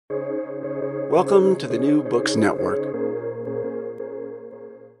Welcome to the New Books Network.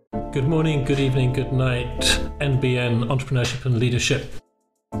 Good morning, good evening, good night, NBN, Entrepreneurship and Leadership.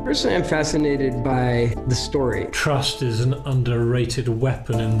 Personally, I'm fascinated by the story. Trust is an underrated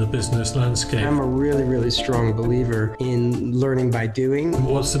weapon in the business landscape. I'm a really, really strong believer in learning by doing.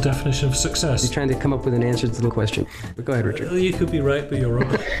 What's the definition of success? You're trying to come up with an answer to the question. But go ahead, Richard. You could be right, but you're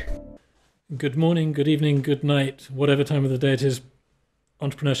wrong. Good morning, good evening, good night, whatever time of the day it is.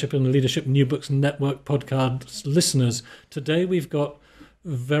 Entrepreneurship and Leadership New Books Network podcast listeners. Today we've got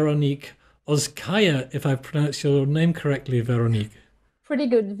Veronique Oskaya, if I pronounce your name correctly, Veronique. Pretty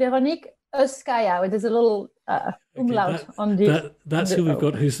good. Veronique Oskaya. There's a little umlaut on the... That's who we've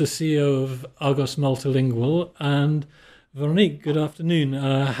got, who's the CEO of Argos Multilingual. And Veronique, good afternoon.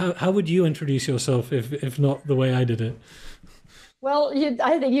 How would you introduce yourself if not the way I did it? Well,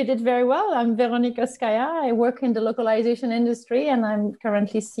 I think you did very well. I'm Veronique Oskaya. I work in the localization industry, and I'm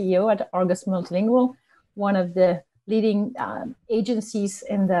currently CEO at Argos Multilingual, one of the leading agencies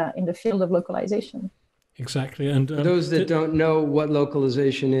in the field of localization. Exactly. And for those that don't know what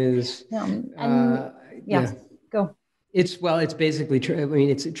localization is, go. It's basically,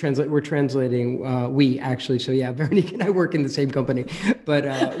 we're translating, we actually, so yeah, Veronique and I work in the same company, but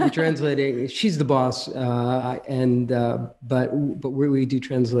we're translating, she's the boss, but we do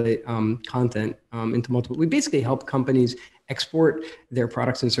translate content into multiple, we basically help companies export their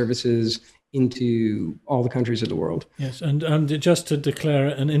products and services into all the countries of the world. Yes, and just to declare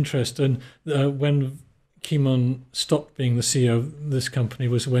an interest, and when Kimon stopped being the CEO of this company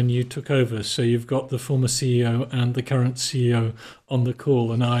was when you took over. So you've got the former CEO and the current CEO on the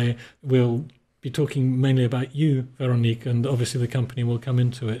call, and I will be talking mainly about you, Veronique, and obviously the company will come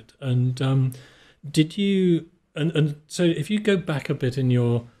into it. And did you, and so if you go back a bit in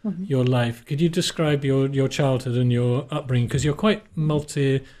your life, could you describe your childhood and your upbringing? Because you're quite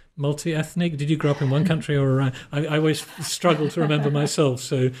multi-ethnic. Did you grow up in one country or around? I always struggle to remember myself,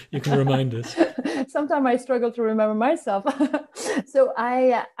 so you can remind us. Sometimes I struggle to remember myself. So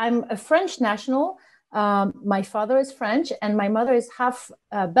I'm a French national. My father is French and my mother is half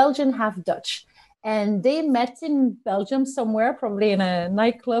Belgian, half Dutch. And they met in Belgium somewhere, probably in a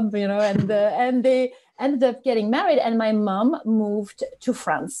nightclub, and they ended up getting married. And my mom moved to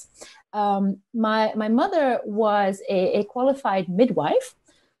France. My mother was a qualified midwife.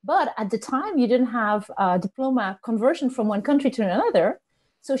 But at the time, you didn't have a diploma conversion from one country to another.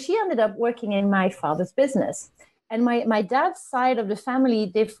 So she ended up working in my father's business. And my dad's side of the family,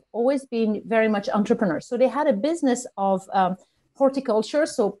 they've always been very much entrepreneurs. So they had a business of horticulture,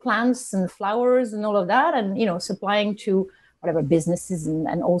 so plants and flowers and all of that, and, supplying to whatever businesses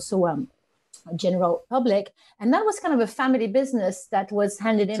and also general public. And that was kind of a family business that was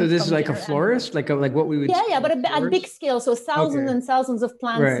handed in. So this is like a florist, like what we would. Yeah, but at big scale. So thousands and thousands of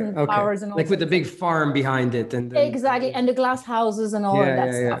plants and flowers and all. Like with the big farm behind it, and exactly, and the glass houses and all of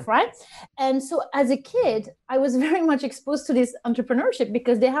that stuff, right? And so as a kid, I was very much exposed to this entrepreneurship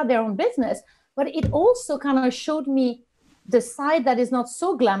because they had their own business, but it also kind of showed me the side that is not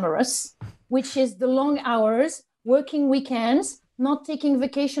so glamorous, which is the long hours, working weekends, not taking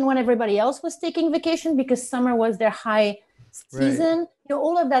vacation when everybody else was taking vacation because summer was their high season,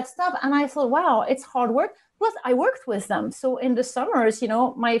 all of that stuff. And I thought, wow, it's hard work. Plus, I worked with them. So in the summers,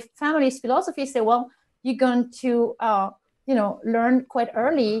 my family's philosophy said, well, you're going to, learn quite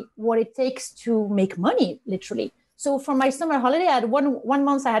early what it takes to make money, literally. So for my summer holiday, I had one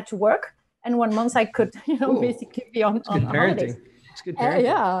month I had to work and 1 month I could, basically be on holidays. It's good parenting.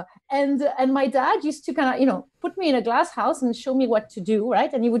 Yeah. And my dad used to kind of, put me in a glass house and show me what to do,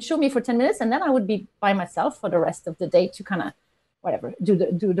 right? And he would show me for 10 minutes and then I would be by myself for the rest of the day to kind of,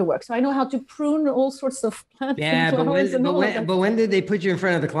 do the work. So I know how to prune all sorts of plants. Yeah, but when did they put you in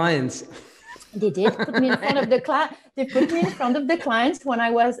front of the clients? They did put me in front of the client. They put me in front of the clients when I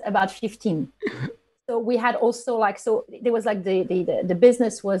was about 15. So we had also there was the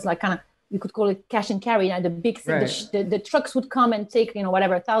business was like kind of, you could call it cash and carry. The big thing, the trucks would come and take,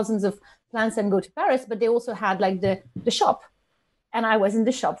 thousands of plants and go to Paris, but they also had the shop. And I was in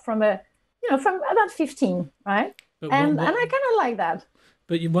the shop from about 15, right? And I kind of like that.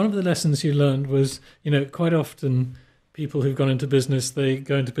 But one of the lessons you learned was, quite often people who've gone into business, they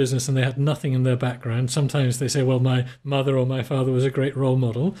go into business and they had nothing in their background. Sometimes they say, well, my mother or my father was a great role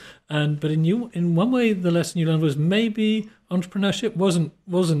model. But in one way, the lesson you learned was maybe entrepreneurship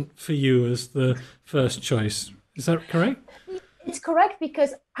wasn't for you as the first choice. Is that correct? It's correct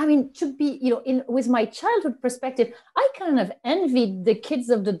because, to be, with my childhood perspective, I kind of envied the kids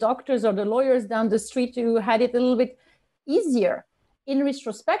of the doctors or the lawyers down the street who had it a little bit easier. In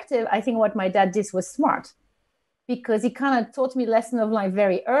retrospective, I think what my dad did was smart because he kind of taught me lesson of life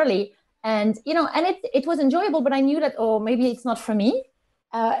very early. And, and it was enjoyable, but I knew that, maybe it's not for me.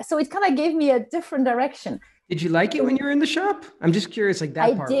 So it kind of gave me a different direction. Did you like it when you were in the shop? I'm just curious, like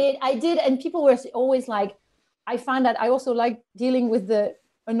that part. I did. And people were always like, I find that I also like dealing with the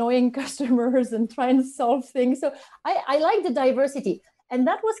annoying customers and trying to solve things. So I like the diversity. And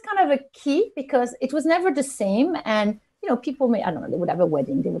that was kind of a key because it was never the same. And, people may, I don't know, they would have a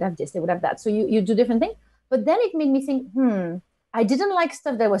wedding, they would have this, they would have that. So you do different things. But then it made me think, I didn't like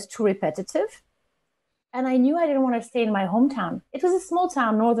stuff that was too repetitive. And I knew I didn't want to stay in my hometown. It was a small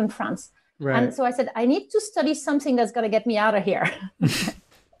town, northern France. Right. And so I said, I need to study something that's going to get me out of here.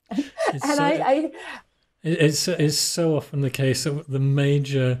 It's so often the case that the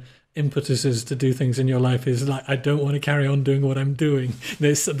major impetuses to do things in your life is like, I don't want to carry on doing what I'm doing.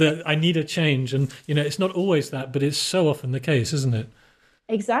 I need a change. And, it's not always that, but it's so often the case, isn't it?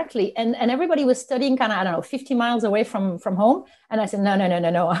 Exactly. And everybody was studying kind of, I don't know, 50 miles away from home. And I said, no,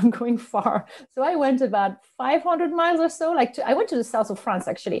 I'm going far. So I went about 500 miles or so. I went to the south of France,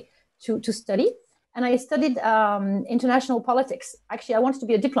 actually, to study. And I studied international politics. Actually, I wanted to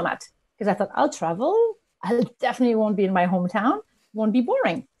be a diplomat because I thought I'll travel. I definitely won't be in my hometown. Won't be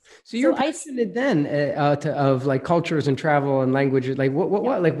boring. So you're passionate then of like cultures and travel and languages. Like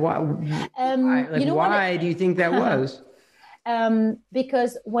what like why? Why do you think that was?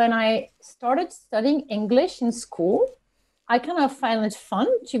 Because when I started studying English in school, I kind of found it fun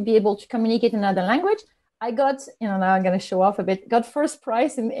to be able to communicate in another language. I got, now I'm going to show off a bit, got first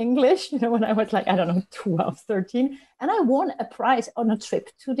prize in English, when I was like, I don't know, 12, 13. And I won a prize on a trip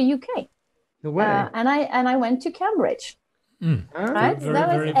to the UK. No way. And I went to Cambridge. Right?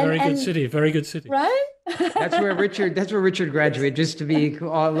 Very good city. Very good city. Right? That's where Richard graduated. Just to be,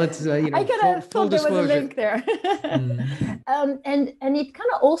 let's I kind of thought there was a link there. And it kind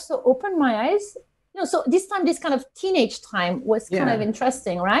of also opened my eyes. So this kind of teenage time was kind of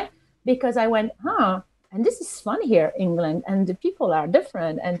interesting, right? Because I went, and this is fun here, England, and the people are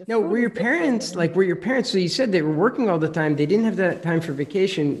different. And were your parents, so you said they were working all the time. They didn't have that time for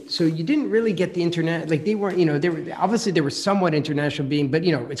vacation. So you didn't really get the internet, like they weren't, they were somewhat international being, but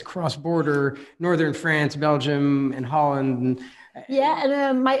it's cross-border, northern France, Belgium, and Holland.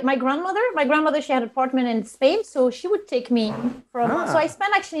 And my grandmother, she had an apartment in Spain. So she would take me from, so I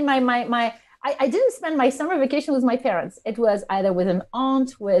spent actually I didn't spend my summer vacation with my parents. It was either with an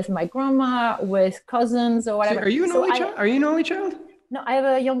aunt, with my grandma, with cousins, or whatever. So are you an only child? Are you an only child? No, I have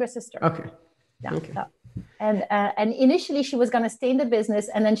a younger sister. Okay. Yeah. Okay. And initially she was going to stay in the business,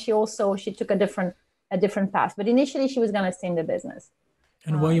 and then she took a different path. But initially she was going to stay in the business.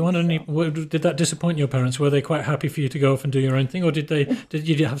 And were you on did that disappoint your parents? Were they quite happy for you to go off and do your own thing, or did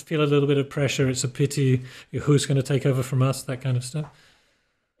you have to feel a little bit of pressure? It's a pity. Who's going to take over from us? That kind of stuff.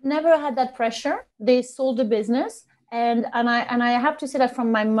 Never had that pressure. They sold the business, and I have to say that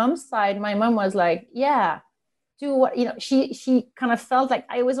from my mom's side, my mom was like, do what she kind of felt like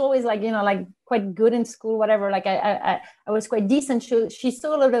I was always like like quite good in school, whatever. Like I was quite decent. She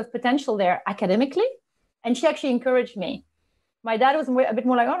saw a lot of potential there academically, and she actually encouraged me. My dad was a bit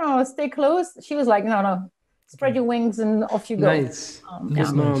more like, oh no, stay close. She was like, no, spread your wings and off you go. Nice,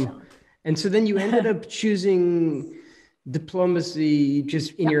 mom. And so then you ended up choosing diplomacy.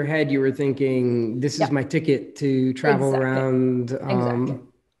 Just in your head, you were thinking, this is my ticket to travel around. Exactly.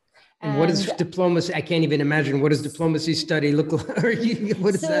 And what is diplomacy? I can't even imagine. What does diplomacy study look like?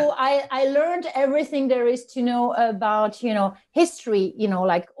 What is that? So I learned everything there is to know about, history,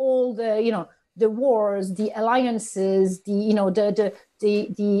 like all the, the wars, the alliances, the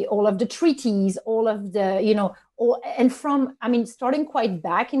all of the treaties, all of the, and from, starting quite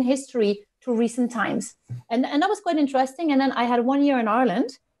back in history to recent times. And that was quite interesting. And then I had 1 year in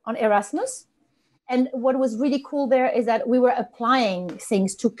Ireland on Erasmus. And what was really cool there is that we were applying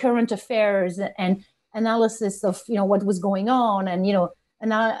things to current affairs and analysis of, what was going on, and,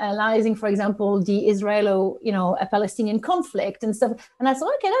 analyzing, for example, the Israelo-Palestinian conflict and stuff. And I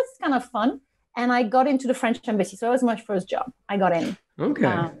thought, okay, that's kind of fun. And I got into the French embassy. So that was my first job. I got in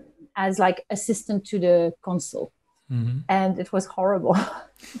as like assistant to the consul. Mm-hmm. And it was horrible.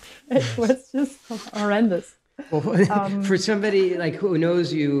 It was just horrendous. Well, for somebody like who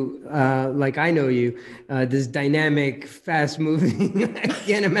knows you, like I know you, this dynamic, fast-moving, I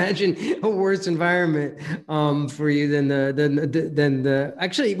can't imagine a worse environment for you than the.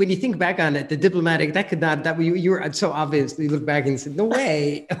 Actually, when you think back on it, the diplomatic you were so obviously look back and said, no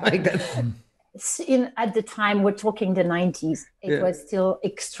way, like that. At the time, we're talking the 90s. It was still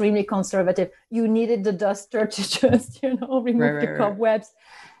extremely conservative. You needed the duster to just, remove the cobwebs.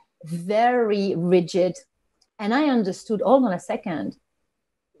 Very rigid. And I understood, hold on a second,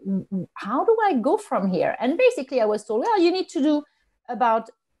 how do I go from here? And basically I was told, well, you need to do about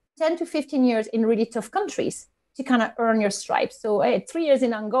 10 to 15 years in really tough countries to kind of earn your stripes. So 3 years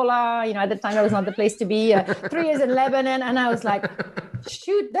in Angola, at the time that was not the place to be, 3 years in Lebanon. And I was like,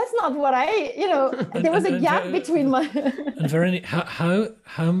 shoot, that's not what there was a gap between my... And Veronique,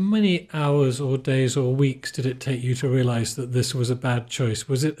 how many hours or days or weeks did it take you to realize that this was a bad choice?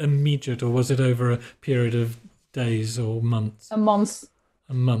 Was it immediate, or was it over a period of days or months? A month.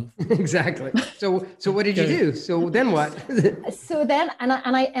 A month. Exactly. So what did you do? So then what? So then,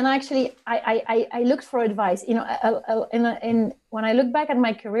 I looked for advice. When I look back at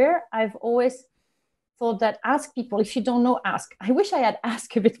my career, I've always thought that ask people. If you don't know, ask. I wish I had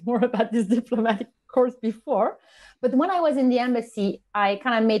asked a bit more about this diplomatic course before. But when I was in the embassy, I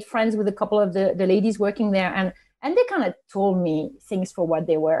kind of made friends with a couple of the ladies working there, and they kind of told me things for what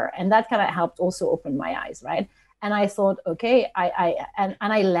they were, and that kind of helped also open my eyes, right? And I thought, okay,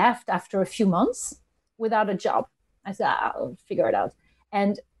 I left after a few months without a job. I said, I'll figure it out.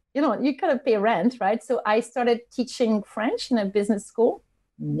 And, you kind of pay rent, right? So I started teaching French in a business school,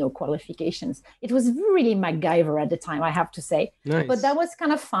 no qualifications. It was really MacGyver at the time, I have to say. Nice. But that was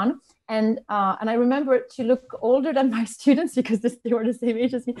kind of fun. And I remember to look older than my students because they were the same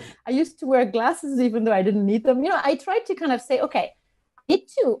age as me. I used to wear glasses even though I didn't need them. I tried to kind of say, okay, I need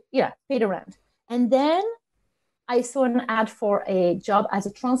to, pay the rent. And then I saw an ad for a job as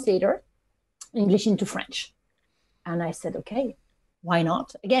a translator, English into French. And I said, okay, why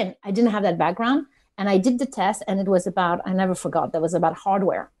not? Again, I didn't have that background. And I did the test, and it was about, I never forgot, that was about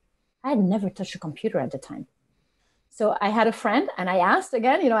hardware. I had never touched a computer at the time. So I had a friend, and I asked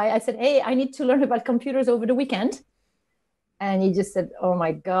again, I said, hey, I need to learn about computers over the weekend. And he just said, oh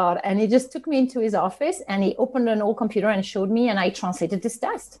my God. And he just took me into his office, and he opened an old computer and showed me, and I translated this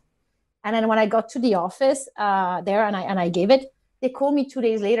test. And then when I got to the office there and I gave it, they called me 2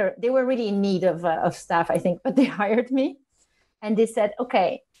 days later. They were really in need of staff, I think, but they hired me. And they said,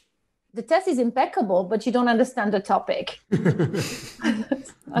 okay, the test is impeccable, but you don't understand the topic.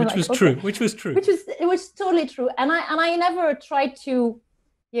 Which was true. It was totally true. And I never tried to,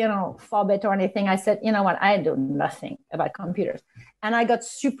 fob it or anything. I said, you know what, I do nothing about computers. And I got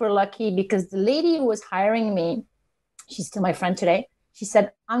super lucky because the lady who was hiring me, she's still my friend today. She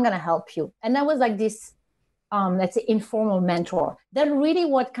said, I'm going to help you. And that was like this, let's say, informal mentor. That really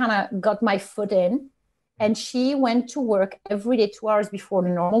what kind of got my foot in. And she went to work every day, 2 hours before the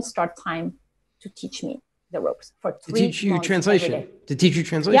normal start time to teach me the ropes for 3 months. To teach you translation.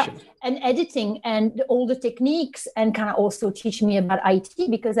 Yeah, and editing and all the techniques, and kind of also teach me about IT,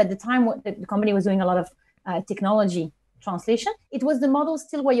 because at the time the company was doing a lot of technology translation. It was the model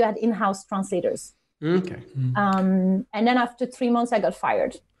still where you had in-house translators. Okay. And then after 3 months, I got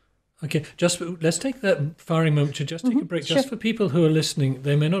fired. Okay, let's take that firing moment to just take a break. Sure. Just for people who are listening,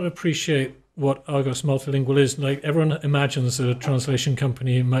 they may not appreciate what Argos Multilingual is. Like, everyone imagines that a translation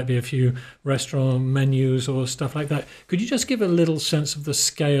company might be a few restaurant menus or stuff like that. Could you just give a little sense of the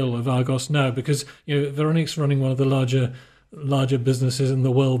scale of Argos now? Because Veronique's running one of the larger businesses in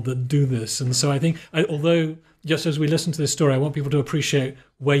the world that do this, and so I think, although just as we listen to this story, I want people to appreciate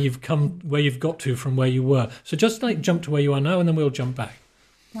where you've got to from where you were. So just jump to where you are now, and then we'll jump back.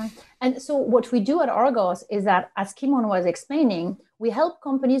 Right. And so what we do at Argos is that, as Kimon was explaining, we help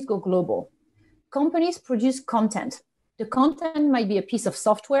companies go global. Companies produce content. The content might be a piece of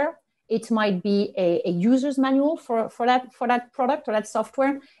software. It might be a user's manual for that product or that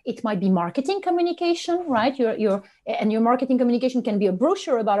software. It might be marketing communication, right? Your marketing communication can be a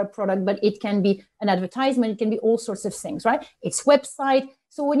brochure about a product, but it can be an advertisement. It can be all sorts of things, right? It's website.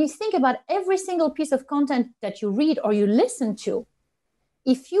 So when you think about every single piece of content that you read or you listen to,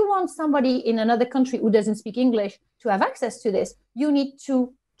 if you want somebody in another country who doesn't speak English to have access to this, you need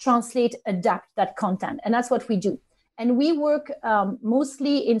to translate, adapt that content. And that's what we do. And we work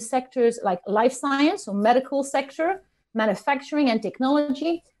mostly in sectors like life science or medical sector, manufacturing and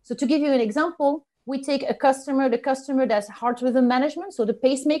technology. So to give you an example, we take the customer does heart rhythm management, so the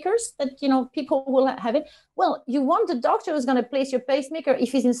pacemakers that people will have it. Well, you want the doctor who's going to place your pacemaker,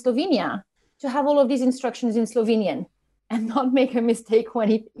 if he's in Slovenia, to have all of these instructions in Slovenian and not make a mistake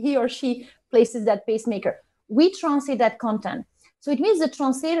when he or she places that pacemaker. We translate that content. So it means the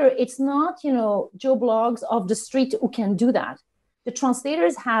translator, it's not, Joe Blogs off the street who can do that. The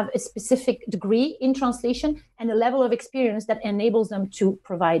translators have a specific degree in translation and a level of experience that enables them to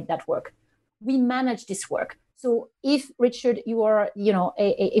provide that work. We manage this work. So if, Richard, you are,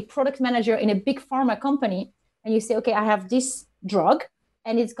 a product manager in a big pharma company, and you say, okay, I have this drug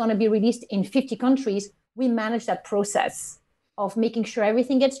and it's going to be released in 50 countries, we manage that process of making sure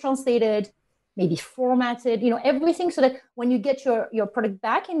everything gets translated, maybe formatted, everything, so that when you get your product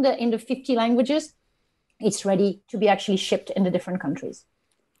back in the 50 languages, it's ready to be actually shipped in the different countries.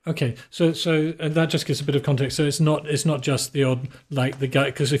 Okay, so that just gives a bit of context. So it's not just the odd, like the guy,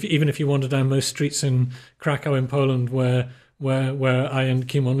 because even if you wander down most streets in Krakow in Poland where I and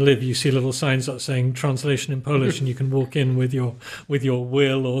Kimon live, you see little signs up saying translation in Polish, and you can walk in with your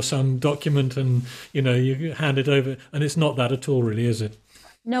will or some document, and you hand it over, and it's not that at all, really, is it?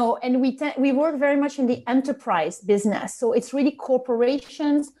 No, and we work very much in the enterprise business, so it's really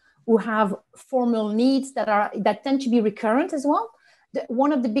corporations who have formal needs that tend to be recurrent as well.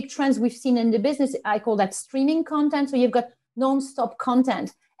 One of the big trends we've seen in the business, I call that streaming content. So you've got non-stop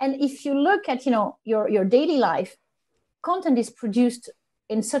content. And if you look at, your daily life, content is produced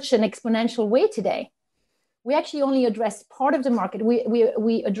in such an exponential way today. We actually only address part of the market.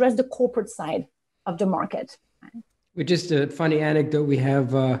 We address the corporate side of the market. With just a funny anecdote, we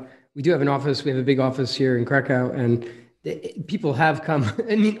do have an office. We have a big office here in Krakow, and people have come.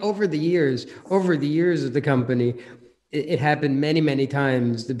 I mean, over the years of the company, it happened many, many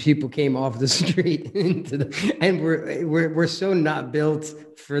times that people came off the street and we're so not built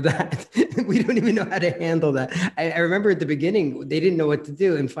for that. We don't even know how to handle that. I remember at the beginning, they didn't know what to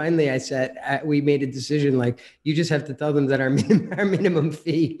do. And finally we made a decision, like, you just have to tell them that our minimum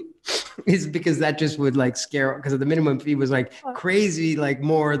fee is, because that just would scare, because the minimum fee was crazy,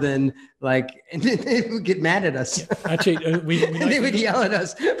 more than and they would get mad at us. Actually, they would yell at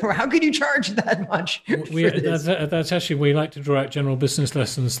us for, how could you charge that much? That's actually, we like to draw out general business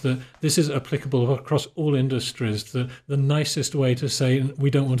lessons that this is applicable across all industries. The nicest way to say we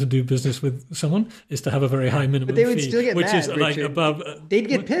don't want to do business with someone is to have a very high minimum fee. But they would still get which mad, is Richard. Above. They'd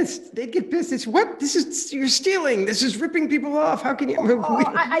get pissed. It's you're stealing. This is ripping people off. How can you?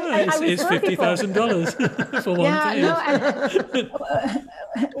 It's $50,000 for one thing.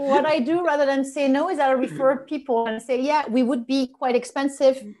 What I do rather than say no is I refer people and say, yeah, we would be quite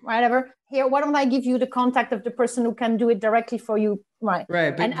expensive, whatever. Here, why don't I give you the contact of the person who can do it directly for you? Right.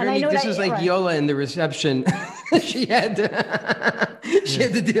 Right. But I know this was Yola in the reception. she had to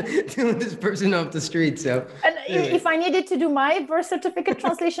deal with this person off the street. So, and if I needed to do my birth certificate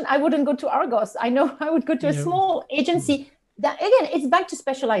translation, I wouldn't go to Argos. I know I would go to a small agency. That, again, it's back to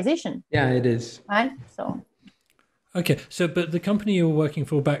specialization. Yeah, it is. Right. So. Okay, but the company you were working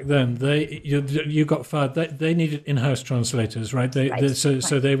for back then, you got fired. They needed in-house translators, right?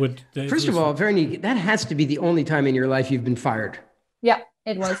 So they would. First of all, Vernie, that has to be the only time in your life you've been fired. Yeah,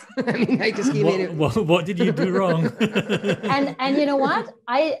 it was. I mean, I just what did you do wrong? and you know what?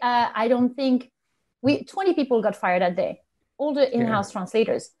 I don't think 20 people got fired that day. All the in-house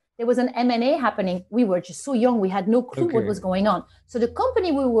translators. There was an M&A happening. We were just so young. We had no clue what was going on. So the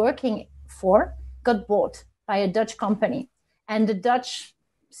company we were working for got bought by a Dutch company. And the Dutch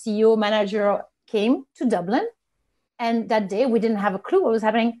CEO manager came to Dublin. And that day we didn't have a clue what was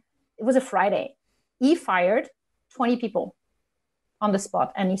happening. It was a Friday. He fired 20 people on the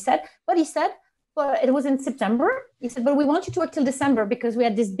spot. And he said, but it was in September. He said, but we want you to work till December because we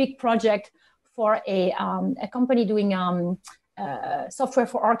had this big project for a company doing software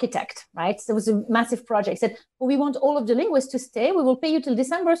for architect, right? So it was a massive project. He said, well, we want all of the linguists to stay. We will pay you till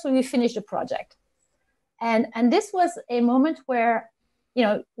December so we finish the project. And this was a moment where,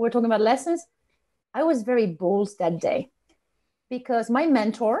 we're talking about lessons. I was very bold that day because my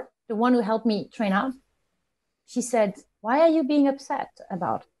mentor, the one who helped me train out, she said, why are you being upset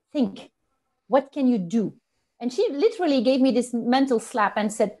about? Think, what can you do? And she literally gave me this mental slap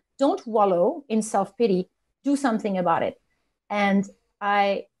and said, don't wallow in self-pity, do something about it. And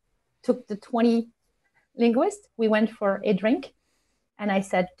I took the 20 linguists, we went for a drink. And I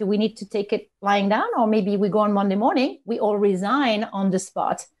said, do we need to take it lying down? Or maybe we go on Monday morning, we all resign on the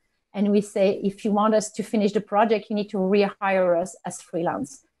spot. And we say, if you want us to finish the project, you need to rehire us as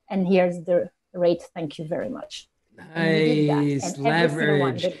freelance. And here's the rate. Thank you very much. Nice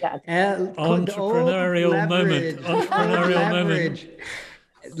leverage. Entrepreneurial moment.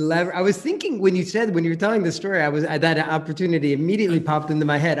 I was thinking when you were telling the story, that opportunity immediately popped into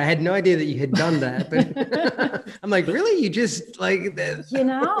my head. I had no idea that you had done that, but I'm like, really? You just like this? You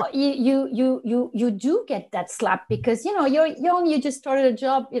do get that slap because, you're young, you just started a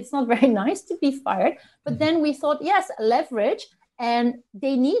job. It's not very nice to be fired. But then we thought, yes, leverage, and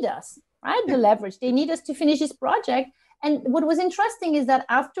they need us, right? The leverage, they need us to finish this project. And what was interesting is that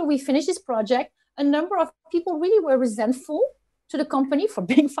after we finished this project, a number of people really were resentful to the company for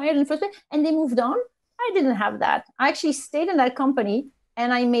being fired in the first place, and they moved on. I didn't have that. I actually stayed in that company,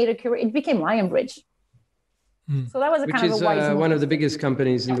 and I made a career. It became Lionbridge. So that was kind of a wise move. One of the biggest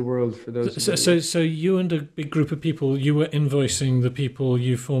companies in the world for those. So you and a big group of people, you were invoicing the people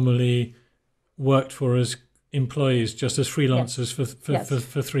you formerly worked for as employees, just as freelancers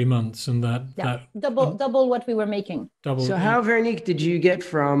for 3 months, and that double what we were making. Double. So how, Veronique, did you get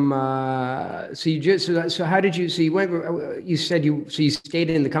from? So how did you? So you went. You said you stayed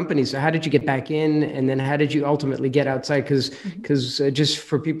in the company. So how did you get back in? And then how did you ultimately get outside? Because just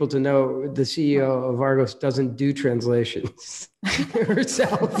for people to know, the CEO of Argos doesn't do translations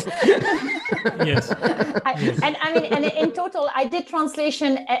herself. Yes. And in total, I did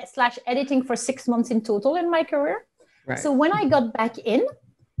translation / editing for 6 months in total in my career. Right. So when I got back in,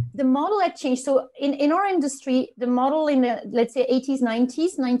 the model had changed. So in our industry, the model in the, let's say, 80s,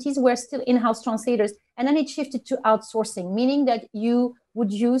 90s were still in-house translators. And then it shifted to outsourcing, meaning that you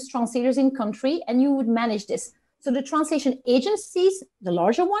would use translators in country and you would manage this. So the translation agencies, the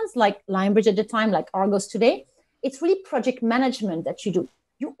larger ones, like Lionbridge at the time, like Argos today, it's really project management that you do.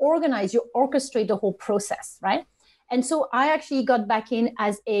 You organize, you orchestrate the whole process, right? And so I actually got back in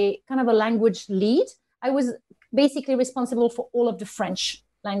as a kind of a language lead. I was basically responsible for all of the French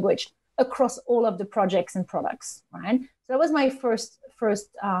language across all of the projects and products, right? So that was my first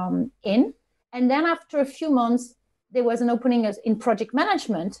in. And then after a few months, there was an opening in project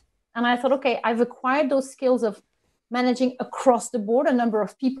management. And I thought, okay, I've acquired those skills of managing across the board, a number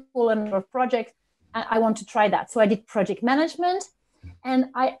of people, a number of projects. And I want to try that. So I did project management. And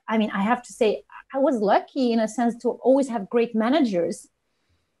I have to say, I was lucky in a sense to always have great managers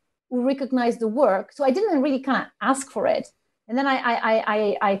who recognize the work. So I didn't really kind of ask for it. And then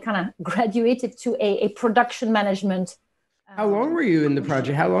I kind of graduated to a production management. How long were you in the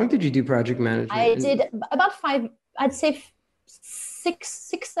project? How long did you do project management? I did about 5, I'd say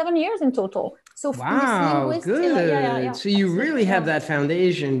 6-7 years in total. So wow, good. So you really have that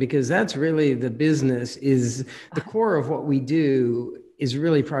foundation, because that's really the business, is the core of what we do is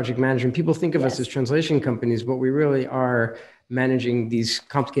really project management. People think of us as translation companies, but we really are managing these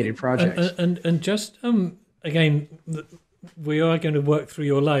complicated projects. And just again, we are going to work through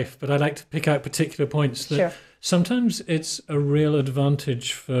your life, but I'd like to pick out particular points that sometimes it's a real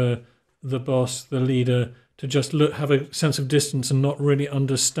advantage for the boss, the leader, to just have a sense of distance and not really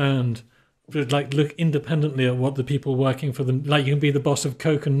understand, but like look independently at what the people working for them, like you can be the boss of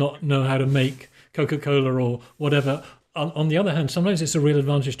Coke and not know how to make Coca-Cola or whatever. On the other hand, sometimes it's a real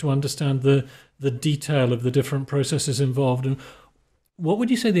advantage to understand the detail of the different processes involved. And what would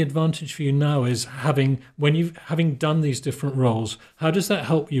you say the advantage for you now is having done these different roles? How does that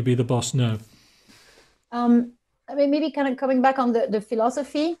help you be the boss now? Maybe kind of coming back on the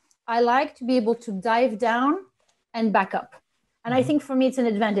philosophy, I like to be able to dive down and back up. And I think for me, it's an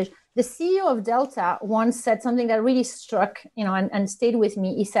advantage. The CEO of Delta once said something that really struck, and stayed with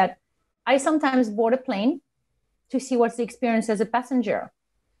me. He said, I sometimes board a plane to see what's the experience as a passenger.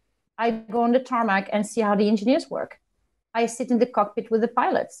 I go on the tarmac and see how the engineers work. I sit in the cockpit with the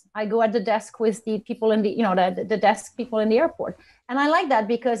pilots. I go at the desk with the people in the desk people in the airport. And I like that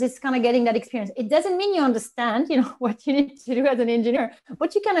because it's kind of getting that experience. It doesn't mean you understand, what you need to do as an engineer,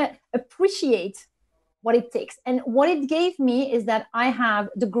 but you kind of appreciate what it takes. And what it gave me is that I have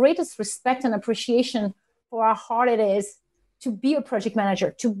the greatest respect and appreciation for how hard it is to be a project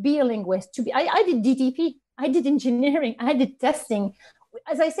manager, to be a linguist, I did DTP, I did engineering, I did testing.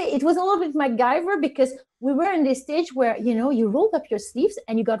 As I say, it was a little bit MacGyver because we were in this stage where, you rolled up your sleeves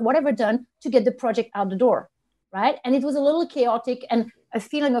and you got whatever done to get the project out the door, right? And it was a little chaotic and a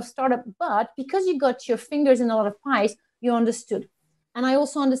feeling of startup, but because you got your fingers in a lot of pies, you understood. And I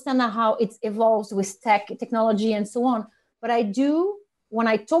also understand now how it evolves with technology and so on. But when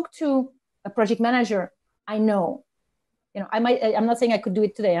I talk to a project manager, I know, I'm not saying I could do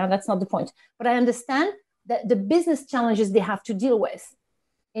it today, that's not the point, but I understand that the business challenges they have to deal with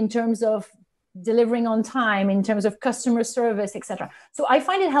in terms of delivering on time, in terms of customer service, etc. So I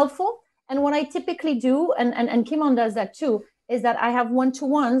find it helpful. And what I typically do, and Kimon does that too, is that I have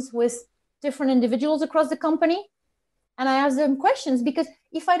one-to-ones with different individuals across the company. And I ask them questions, because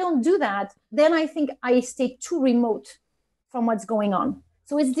if I don't do that, then I think I stay too remote from what's going on.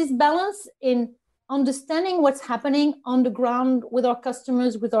 So it's this balance in understanding what's happening on the ground with our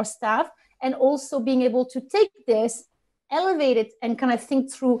customers, with our staff, and also being able to take this, elevate it, and kind of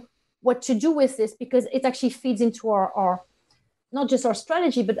think through what to do with this, because it actually feeds into our not just our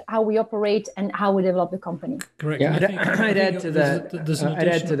strategy, but how we operate and how we develop the company. Correct. Yeah, I'd add to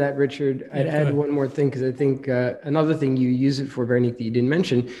that, Richard. I'd add one more thing, because I think another thing you use it for, Veronique, that you didn't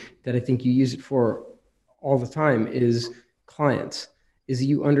mention, that I think you use it for all the time, is clients. Is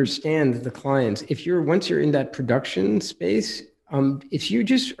you understand the clients. Once you're in that production space, if you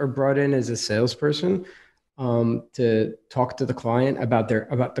just are brought in as a salesperson, to talk to the client about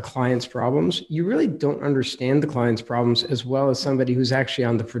the client's problems, you really don't understand the client's problems as well as somebody who's actually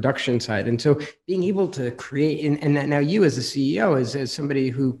on the production side. And so being able to create, and now you as a CEO, as somebody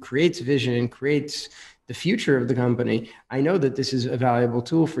who creates vision and creates the future of the company, I know that this is a valuable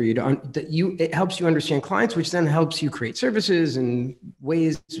tool for you it helps you understand clients, which then helps you create services and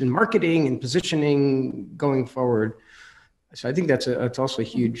ways in marketing and positioning going forward. So I think that's also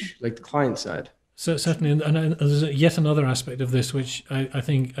huge, like the client side. So certainly, and there's yet another aspect of this, which I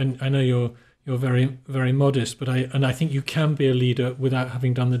think, and I know you're very, very modest, but I think you can be a leader without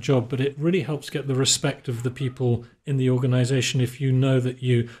having done the job. But it really helps get the respect of the people in the organization if you know that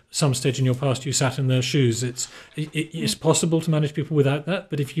you, some stage in your past, you sat in their shoes. It's possible to manage people without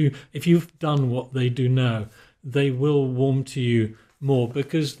that, but if you've done what they do now, they will warm to you more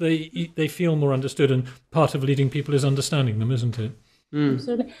because they feel more understood, and part of leading people is understanding them, isn't it?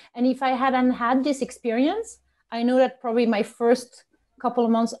 Absolutely. And if I hadn't had this experience, I know that probably my first couple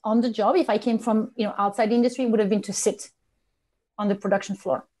of months on the job, if I came from outside the industry, would have been to sit on the production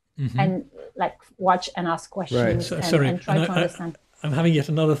floor and like watch and ask questions and try to understand. I'm having yet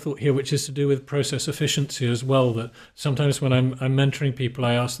another thought here, which is to do with process efficiency as well. That sometimes when I'm mentoring people,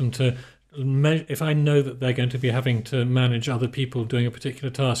 I ask them to, if I know that they're going to be having to manage other people doing a particular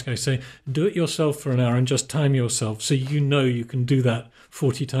task, I say, do it yourself for an hour and just time yourself so you can do that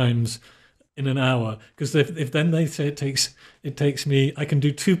 40 times in an hour. Because if then they say it takes me, I can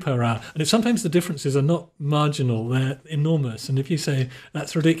do 2 per hour. And if sometimes the differences are not marginal, they're enormous. And if you say,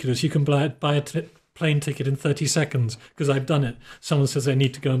 that's ridiculous, you can buy a plane ticket in 30 seconds because I've done it. Someone says they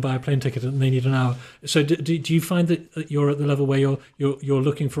need to go and buy a plane ticket and they need an hour. So do you find that you're at the level where you're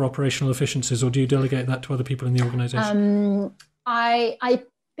looking for operational efficiencies, or do you delegate that to other people in the organization? I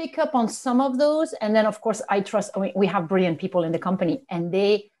pick up on some of those, and then of course I trust. We have brilliant people in the company, and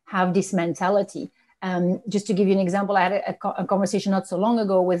they have this mentality. Just to give you an example, I had a conversation not so long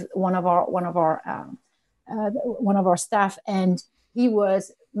ago with one of our staff, and he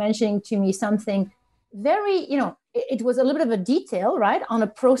was mentioning to me something very, it was a little bit of a detail, right, on a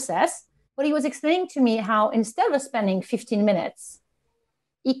process, but he was explaining to me how instead of spending 15 minutes,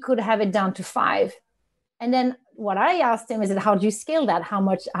 he could have it down to 5. And then what I asked him is, how do you scale that? How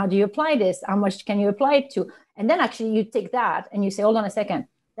do you apply this? How much can you apply it to? And then actually you take that and you say, hold on a second,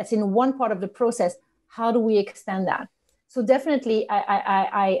 that's in one part of the process. How do we extend that? So definitely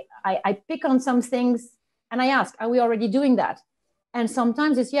I pick on some things and I ask, are we already doing that? And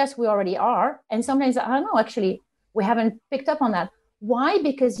sometimes it's, yes, we already are. And sometimes, I don't know, actually, we haven't picked up on that. Why?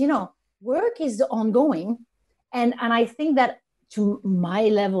 Because, work is ongoing. And I think that to my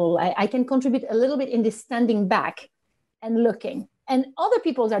level, I can contribute a little bit in this standing back and looking. And other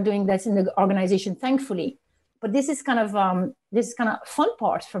people are doing this in the organization, thankfully. But this is kind of fun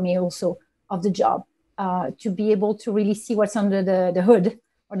part for me also of the job, to be able to really see what's under the hood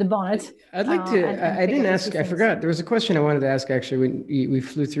or the bonnet. I'd like to, I didn't ask, I forgot. There was a question I wanted to ask actually when we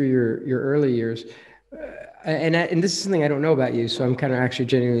flew through your early years. And this is something I don't know about you, so I'm kind of actually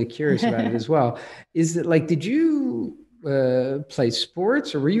genuinely curious about it as well. Is that like, did you play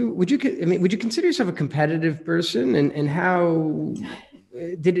sports, or would you consider yourself a competitive person, and how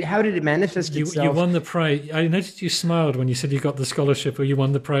did it manifest itself? You won the prize. I noticed you smiled when you said you got the scholarship, or you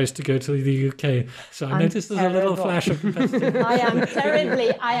won the prize to go to the UK. So I noticed there's a little flash of competitive. I am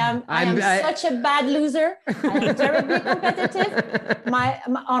terribly. I am such a bad loser. I am terribly competitive.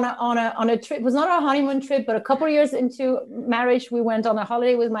 On a trip, it was not our honeymoon trip, but a couple of years into marriage, we went on a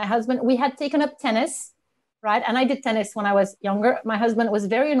holiday with my husband. We had taken up tennis, right? And I did tennis when I was younger. My husband was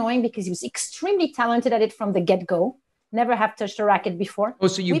very annoying because he was extremely talented at it from the get-go. Never have touched a racket before. Oh,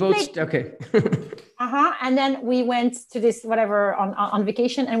 so you both, okay. And then we went to this, whatever, on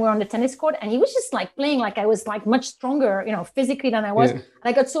vacation, and we're on the tennis court, and he was just like playing like I was like much stronger, physically than I was. Yeah. And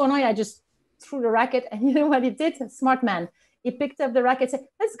I got so annoyed, I just threw the racket, and you know what he did? Smart man. He picked up the racket and said,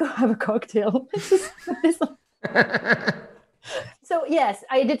 let's go have a cocktail. So yes,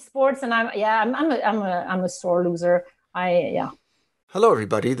 I did sports, and I'm a sore loser. Hello,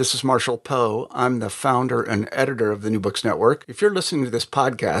 everybody. This is Marshall Poe. I'm the founder and editor of the New Books Network. If you're listening to this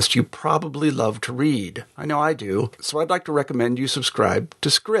podcast, you probably love to read. I know I do. So I'd like to recommend you subscribe to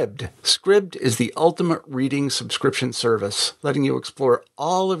Scribd. Scribd is the ultimate reading subscription service, letting you explore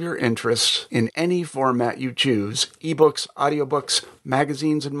all of your interests in any format you choose, ebooks, audiobooks,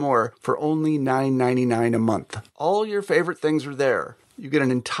 magazines, and more for only $9.99 a month. All your favorite things are there. You get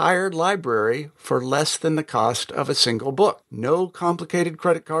an entire library for less than the cost of a single book. No complicated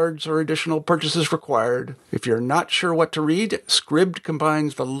credit cards or additional purchases required. If you're not sure what to read, Scribd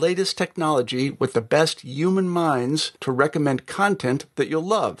combines the latest technology with the best human minds to recommend content that you'll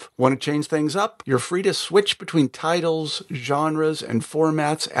love. Want to change things up? You're free to switch between titles, genres, and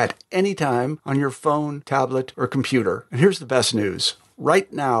formats at any time on your phone, tablet, or computer. And here's the best news.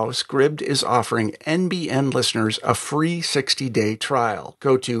 Right now, Scribd is offering NBN listeners a free 60-day trial.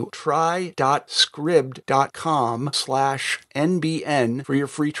 Go to try.scribd.com/NBN for your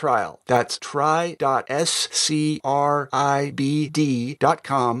free trial. That's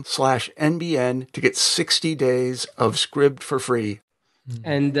try.scribd.com/NBN to get 60 days of Scribd for free.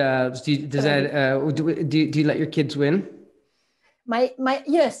 And do you let your kids win?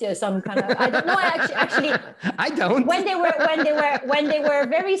 Yes, I'm kind of, I don't know. Actually, I don't. When they were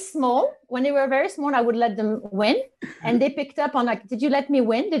very small, I would let them win, and they picked up on like, did you let me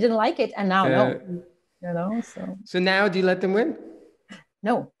win? They didn't like it, and now no, So now, do you let them win?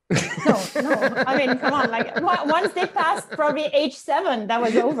 No. I mean, come on, like once they passed probably age 7, that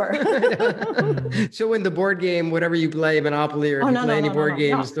was over. So when the board game, whatever you play, Monopoly, or any board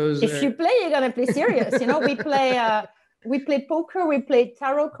games, those. If you play, you're gonna play serious. We play poker, we play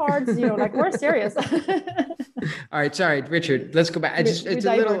tarot cards, like we're serious. All right, sorry, Richard, let's go back. I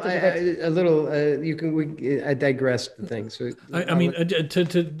digressed the thing. So I mean,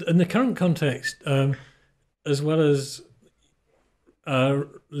 in the current context, as well as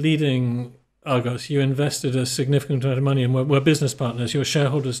leading Argos, you invested a significant amount of money, and we're business partners. You're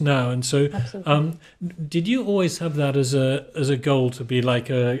shareholders now, and so did you always have that as a goal to be like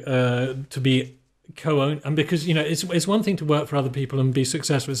to be co-own? And because it's one thing to work for other people and be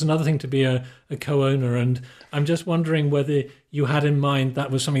successful, it's another thing to be a co-owner, and I'm just wondering whether you had in mind that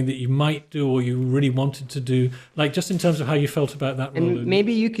was something that you might do or you really wanted to do, like just in terms of how you felt about that role. And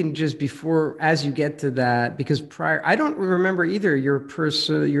maybe you can just, before, as you get to that, because prior, I don't remember either your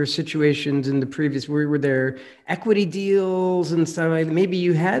situations in the previous, were there equity deals and stuff like that? Maybe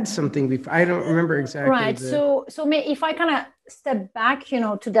you had something before. I don't remember exactly. Right. So if I kind of step back,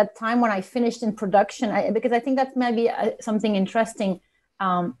 to that time when I finished in production, because I think that's maybe something interesting,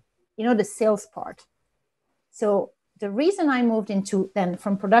 the sales part. So the reason I moved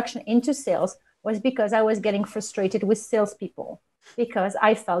from production into sales was because I was getting frustrated with salespeople because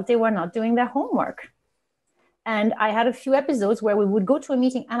I felt they were not doing their homework. And I had a few episodes where we would go to a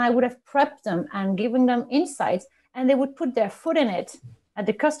meeting and I would have prepped them and given them insights, and they would put their foot in it at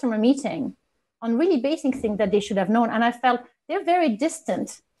the customer meeting on really basic things that they should have known. And I felt they're very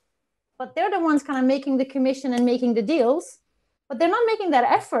distant, but they're the ones kind of making the commission and making the deals, but they're not making that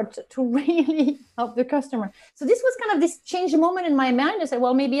effort to really help the customer. So this was kind of this change moment in my mind. I said,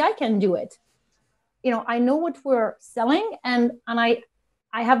 well, maybe I can do it. I know what we're selling, and I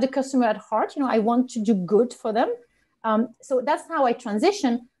have the customer at heart. I want to do good for them. So that's how I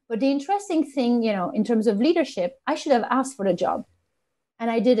transitioned. But the interesting thing, in terms of leadership, I should have asked for the job,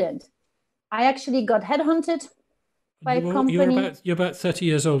 and I didn't. I actually got headhunted by a company. You're about 30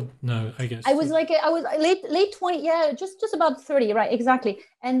 years old now, I guess. I was late 20, just about 30, right? Exactly.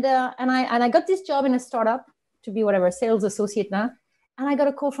 And I got this job in a startup to be sales associate now, and I got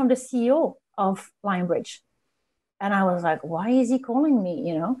a call from the CEO of Lionbridge, and I was like, why is he calling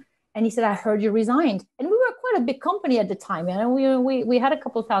me? And he said, I heard you resigned, and we were quite a big company at the time, and we had a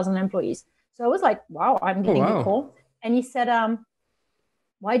couple thousand employees. So I was like, wow, I'm getting a call, and he said,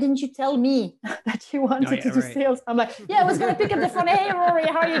 why didn't you tell me that you wanted to do sales? I'm like, I was going to pick up the phone. Hey, Rory,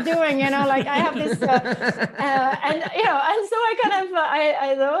 how are you doing? I have this, and so I kind of,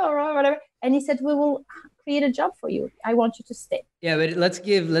 I thought, all right, whatever. And he said, we will create a job for you. I want you to stay. Yeah, but let's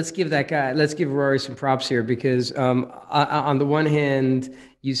give Rory some props here, because on the one hand,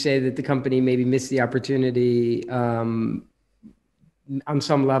 you say that the company maybe missed the opportunity on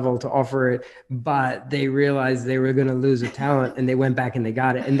some level to offer it, but they realized they were going to lose a talent, and they went back and they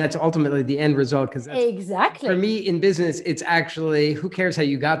got it. And that's ultimately the end result. Because exactly, for me in business, it's actually, who cares how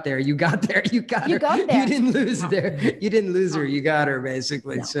you got there? You got there. You got her. You didn't lose there. You didn't lose her. You got her,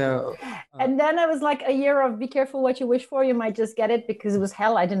 basically. No. So, and then I was like a year of be careful what you wish for. You might just get it, because it was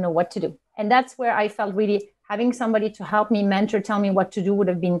hell. I didn't know what to do. And that's where I felt really having somebody to help me, mentor, tell me what to do would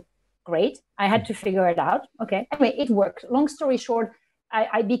have been great. I had to figure it out. Okay. Anyway, it worked. Long story short,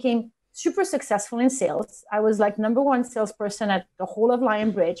 I became super successful in sales. I was like number one salesperson at the whole of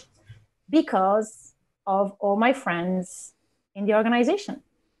Lionbridge because of all my friends in the organization.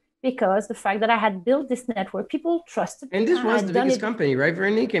 Because the fact that I had built this network, people trusted me. And this was the biggest company, right,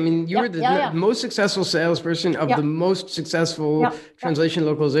 Veronique? I mean, you were the most successful salesperson of the most successful translation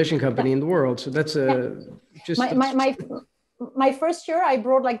localization company in the world. So that's just... my first year, I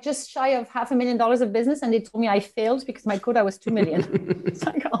brought like just shy of $500,000 of business, and they told me I failed because my quota was 2 million. It's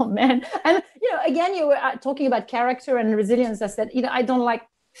like, oh man. And, again, you were talking about character and resilience. I said, I don't like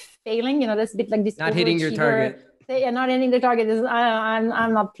failing, that's a bit like this. Not hitting your target. Not hitting the target.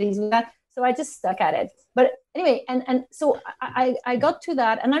 I'm not pleased with that. So I just stuck at it. But anyway, and so I got to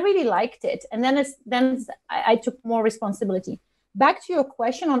that, and I really liked it. And then I took more responsibility. Back to your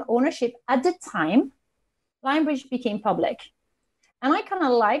question on ownership, at the time, Lionbridge became public. And I kind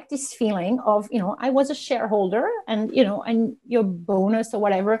of liked this feeling of, I was a shareholder, and, and your bonus or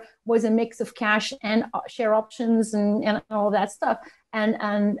whatever was a mix of cash and share options and all that stuff. And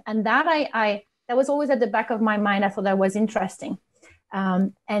that that was always at the back of my mind. I thought that was interesting.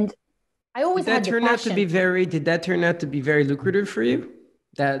 And I always had the passion. Did that turn out to be very lucrative for you?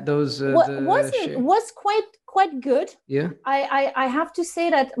 Was quite good. Yeah. I have to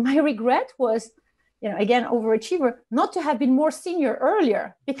say that my regret was, again, overachiever, not to have been more senior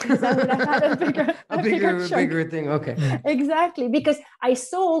earlier, because I would have had a bigger thing. Okay. Exactly. Because I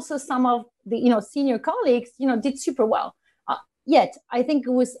saw also some of the, senior colleagues, did super well. Yet I think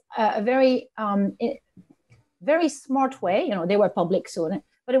it was a very, very smart way, they were public soon,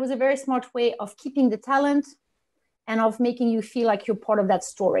 but it was a very smart way of keeping the talent and of making you feel like you're part of that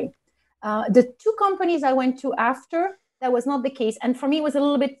story. The two companies I went to after, that was not the case. And for me, it was a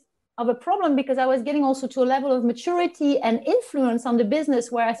little bit of a problem, because I was getting also to a level of maturity and influence on the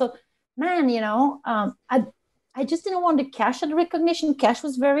business where I thought, man, I just didn't want the cash and the recognition. Cash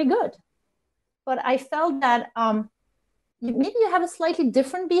was very good. But I felt that maybe you have a slightly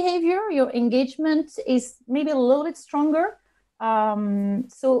different behavior. Your engagement is maybe a little bit stronger.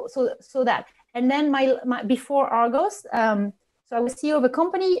 So that. And then my before Argos, so I was CEO of a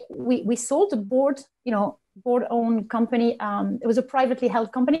company. We sold a board-owned company. It was a privately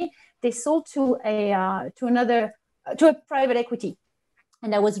held company. They sold to a private equity,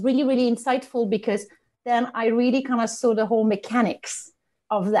 and that was really, really insightful, because then I really kind of saw the whole mechanics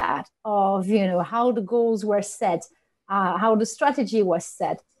of that, of how the goals were set, how the strategy was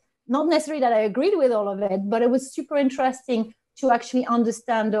set. Not necessarily that I agreed with all of it, but it was super interesting to actually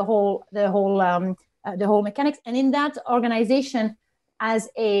understand the whole mechanics. And in that organization, as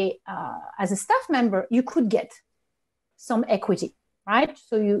a staff member, you could get some equity, right?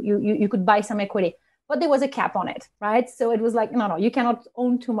 So you could buy some equity, but there was a cap on it, right? So it was like, no, you cannot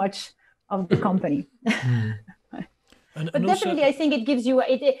own too much of the company. But definitely, I think it gives you.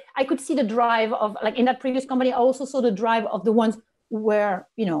 I could see the drive of, like, in that previous company. I also saw the drive of the ones who were,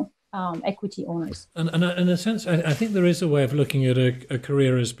 equity owners. And in a sense, I think there is a way of looking at a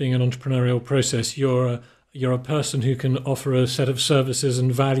career as being an entrepreneurial process. You're a person who can offer a set of services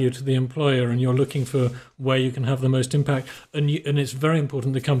and value to the employer, and you're looking for where you can have the most impact. And it's very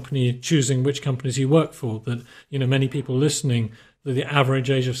important, the company, choosing which companies you work for. That many people listening, the average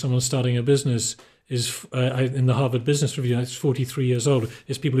age of someone starting a business is in the Harvard Business Review, it's 43 years old.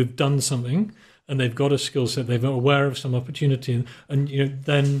 It's people who've done something and they've got a skill set, they're aware of some opportunity,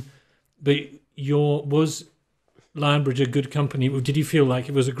 and but was Lionbridge a good company? Did you feel like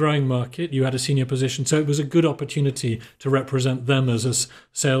it was a growing market? You had a senior position, so it was a good opportunity to represent them as a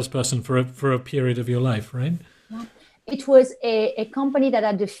salesperson for a period of your life, right? Yeah. It was a company that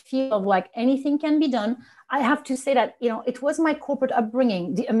had the feel of like anything can be done. I have to say that it was my corporate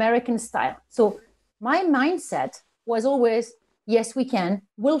upbringing, the American style. So my mindset was always, yes, we can.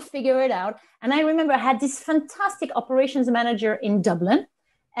 We'll figure it out. And I remember I had this fantastic operations manager in Dublin.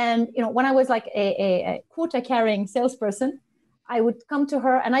 And, when I was like a quota carrying salesperson, I would come to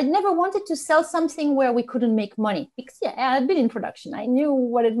her, and I never wanted to sell something where we couldn't make money, because I had been in production. I knew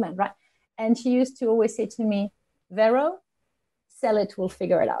what it meant, right? And she used to always say to me, Vero, sell it, we'll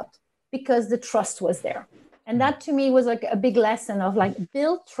figure it out, because the trust was there. And that to me was like a big lesson of like,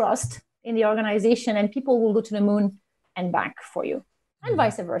 build trust in the organization, and people will go to the moon and back for you, and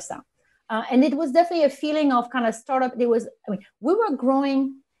vice versa. And it was definitely a feeling of kind of startup. We were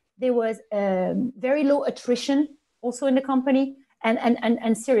growing. There was very low attrition also in the company,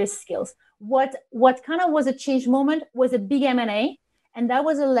 and serious skills. What kind of was a change moment was a big M&A. And that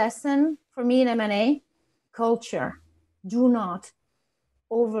was a lesson for me in M&A, culture. Do not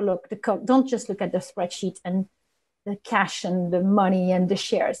overlook don't just look at the spreadsheet and the cash and the money and the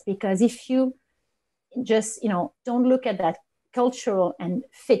shares, because if you just, don't look at that cultural and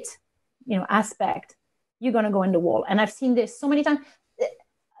fit, aspect, you're going to go in the wall. And I've seen this so many times.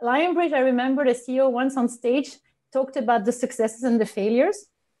 Lionbridge, I remember the CEO once on stage talked about the successes and the failures.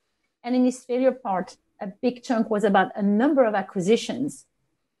 And in his failure part, a big chunk was about a number of acquisitions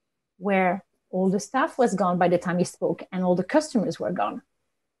where all the staff was gone by the time he spoke and all the customers were gone.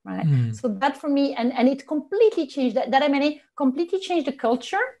 right? So that for me, and it completely changed that M&A completely changed the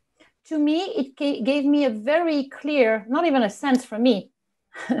culture. To me, it gave me a very clear, not even a sense for me,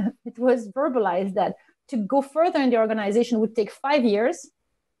 it was verbalized that to go further in the organization would take 5 years.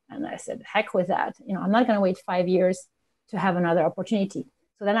 And I said, heck with that. I'm not going to wait 5 years to have another opportunity.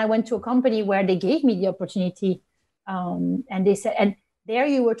 So then I went to a company where they gave me the opportunity. And they said, and there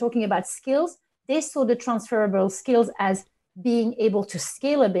you were talking about skills. They saw the transferable skills as being able to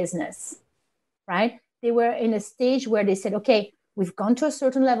scale a business, right? They were in a stage where they said, okay, we've gone to a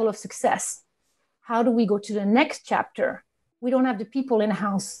certain level of success. How do we go to the next chapter? We don't have the people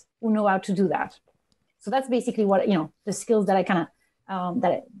in-house who know how to do that. So that's basically what, the skills that I kind of,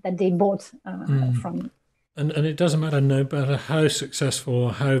 that they bought from. And it doesn't matter, no matter how successful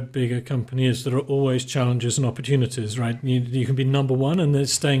or how big a company is, there are always challenges and opportunities, right? You can be number one, and then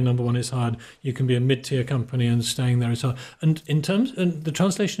staying number one is hard. You can be a mid-tier company, and staying there is hard. And and the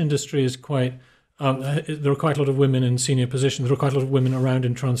translation industry is quite, there are quite a lot of women in senior positions. There are quite a lot of women around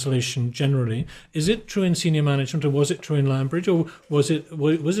in translation generally. Is it true in senior management, or was it true in Lionbridge, or was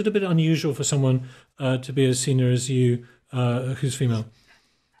it a bit unusual for someone to be as senior as you, who's female?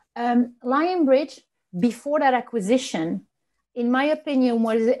 Lionbridge, before that acquisition, in my opinion,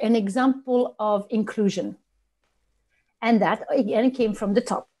 was an example of inclusion. And that, again, it came from the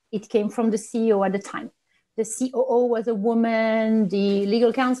top. It came from the CEO at the time. The COO was a woman. The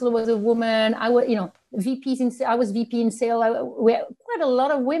legal counsel was a woman. I was, I was VP in sales. We had quite a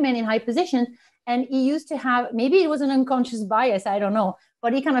lot of women in high positions. And he used to have, maybe it was an unconscious bias, I don't know.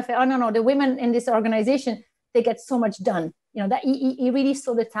 But he kind of felt, no, the women in this organization, they get so much done. That he really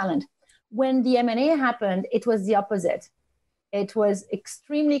saw the talent. When the M&A happened, it was the opposite. It was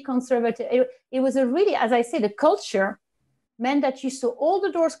extremely conservative. It was a really, as I say, the culture meant that you saw all the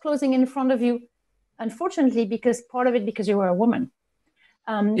doors closing in front of you, unfortunately, because you were a woman.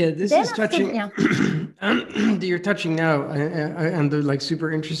 This is touching. You're touching now, and they're like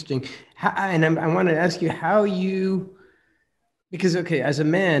super interesting. I want to ask you how you, because as a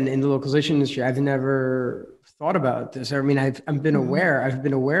man in the localization industry, I've never thought about this. I mean, I've been aware. I've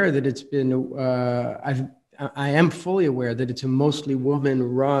been aware that it's been. I am fully aware that it's a mostly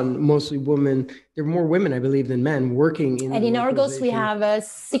mostly women. There are more women, I believe, than men working in. And in Argos, we have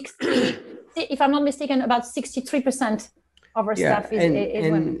 60. If I'm not mistaken, about 63% of our staff is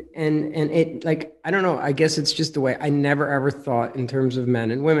women. And it, like, I don't know. I guess it's just the way. I never ever thought in terms of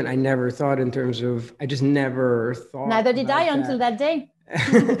men and women. I never thought in terms of. I just never thought. Neither did I until that day.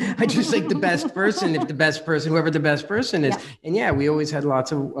 I just like the best person, whoever the best person is. Yeah. And we always had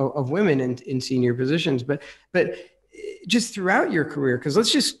lots of women in senior positions, but just throughout your career, because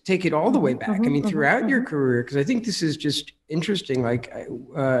let's just take it all the way back. I mean, throughout your career, because I think this is just interesting. Like,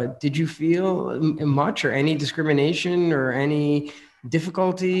 did you feel much or any discrimination or any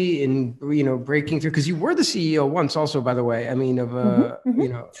difficulty in, breaking through? Because you were the CEO once also, by the way, I mean, of,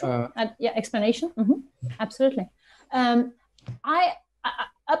 explanation. Absolutely.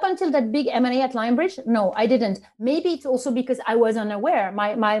 Up until that big M&A at Lionbridge, no, I didn't. Maybe it's also because I was unaware.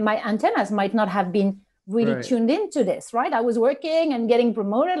 My antennas might not have been really tuned into this, right? I was working and getting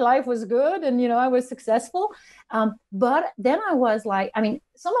promoted. Life was good. And, I was successful. But then I was like,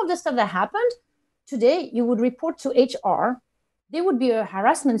 some of the stuff that happened today, you would report to HR. There would be a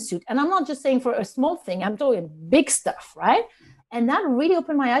harassment suit. And I'm not just saying for a small thing. I'm talking big stuff, right? And that really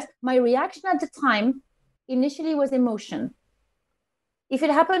opened my eyes. My reaction at the time initially was emotion. If it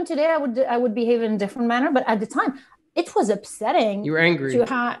happened today, I would behave in a different manner. But at the time, it was upsetting. You were angry.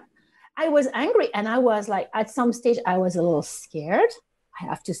 I was angry. And I was like, at some stage, I was a little scared, I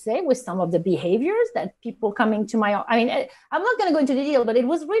have to say, with some of the behaviors that people coming to my... I'm not going to go into the detail, but it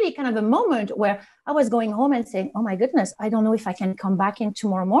was really kind of a moment where I was going home and saying, oh my goodness, I don't know if I can come back in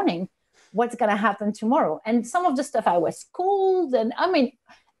tomorrow morning. What's going to happen tomorrow? And some of the stuff I was schooled. And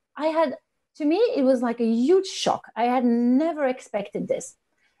to me, it was like a huge shock. I had never expected this.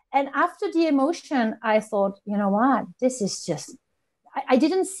 And after the emotion, I thought, you know what, this is just, I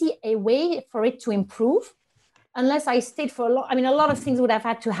didn't see a way for it to improve unless I stayed for a lot of things would have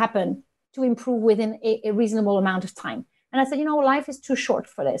had to happen to improve within a reasonable amount of time. And I said, life is too short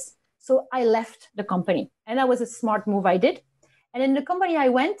for this. So I left the company, and that was a smart move I did. And in the company I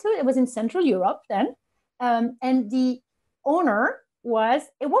went to, it was in Central Europe then. And the owner was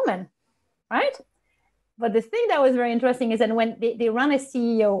a woman. Right? But the thing that was very interesting is that when they run a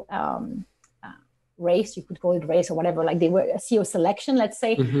CEO race, you could call it race or whatever, like they were a CEO selection, let's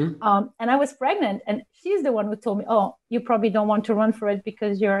say. And I was pregnant, and she's the one who told me, oh, you probably don't want to run for it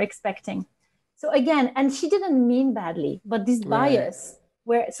because you're expecting. So again, and she didn't mean badly, but this bias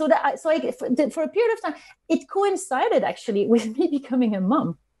for a period of time, it coincided actually with me becoming a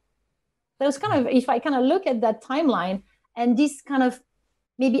mom. was kind of, if I kind of look at that timeline and this kind of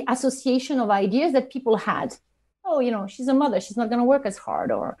maybe association of ideas that people had. Oh, she's a mother, she's not going to work as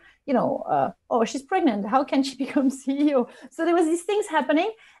hard, or, oh, she's pregnant, how can she become CEO? So there was these things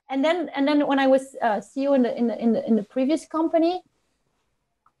happening. And then when I was CEO in the previous company,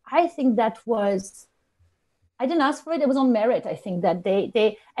 I think I didn't ask for it. It was on merit. I think that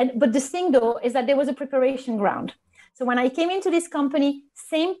but the thing though, is that there was a preparation ground. So when I came into this company,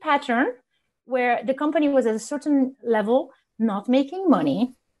 same pattern where the company was at a certain level, not making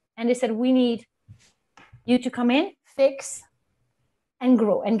money. And they said, we need you to come in, fix, and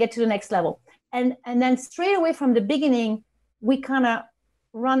grow and get to the next level. And then straight away from the beginning, we kind of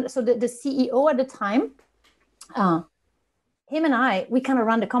run. So the CEO at the time, him and we kind of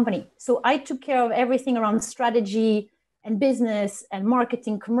run the company. So I took care of everything around strategy and business and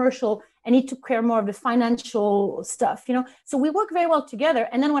marketing, commercial, and he took care more of the financial stuff, So we work very well together.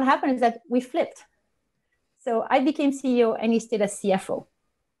 And then what happened is that we flipped. So I became CEO and he stayed as CFO.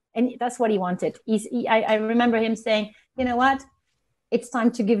 And that's what he wanted. I remember him saying, you know what, it's time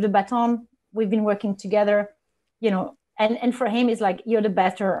to give the baton. We've been working together, and for him, it's like, you're the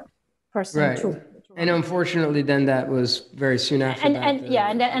better person. Right. And unfortunately, then that was very soon after that. And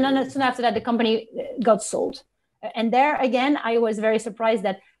then soon after that, the company got sold. And there again, I was very surprised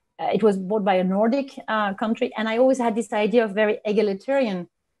that it was bought by a Nordic country. And I always had this idea of very egalitarian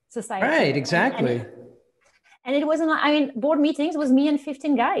society. Right, exactly. And it wasn't, board meetings was me and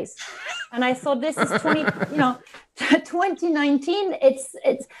 15 guys. And I thought, this is 2019. It's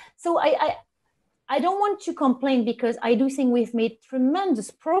so I don't want to complain, because I do think we've made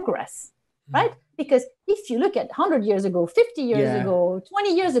tremendous progress, right? Because if you look at 100 years ago, 50 years ago,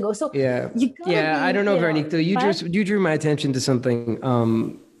 20 years ago, so I don't know, Veronique, though, you drew my attention to something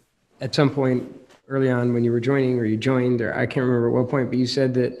at some point early on when you were joining, or you joined, or I can't remember at what point, but you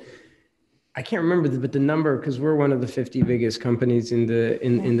said that, I can't remember the number, because we're one of the 50 biggest companies in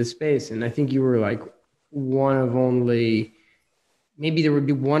the space. And I think you were like one of only, maybe there would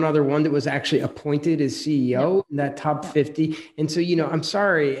be one other one that was actually appointed as CEO in that top 50. And so, I'm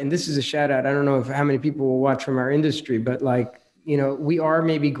sorry, and this is a shout out. I don't know how many people will watch from our industry, but we are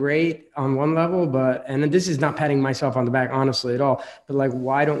maybe great on one level, and this is not patting myself on the back, honestly, at all. But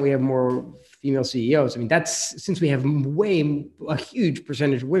why don't we have more female CEOs? That's since we have a huge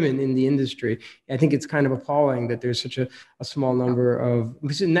percentage of women in the industry. I think it's kind of appalling that there's such a small number of,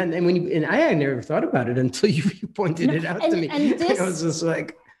 and I had never thought about it until you pointed it out to me. And this, I was just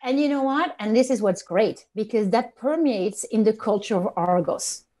like, and you know what? And this is what's great, because that permeates in the culture of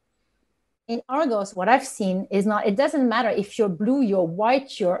Argos. In Argos, what I've seen is it doesn't matter if you're blue, you're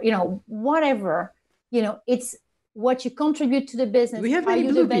white, you're, whatever, it's what you contribute to the business. We have many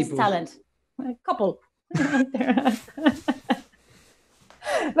blue the best people. Talent. A couple.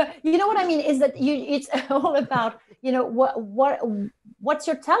 But you know what I mean is that it's all about, what's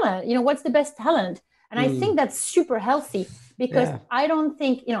your talent? What's the best talent? And I think that's super healthy, because I don't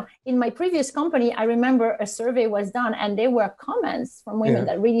think, in my previous company, I remember a survey was done and there were comments from women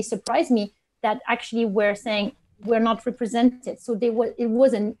that really surprised me, that actually were saying we're not represented. So it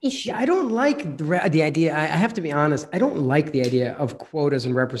was an issue. Yeah, I don't like the idea. I have to be honest. I don't like the idea of quotas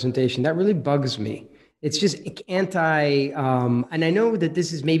and representation. That really bugs me. It's just and I know that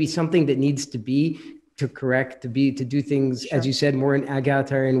this is maybe something that needs to be to do things, as you said, more in an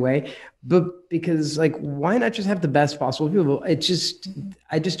egalitarian way. But because why not just have the best possible people? I just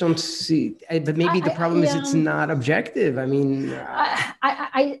don't see, but maybe the problem is it's not objective. I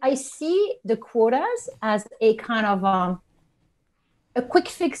see the quotas as a kind of a quick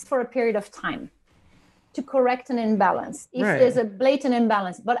fix for a period of time to correct an imbalance. If there's a blatant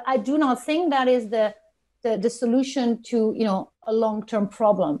imbalance, but I do not think that is the solution to, a long-term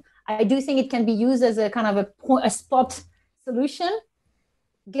problem. I do think it can be used as a kind of a spot solution,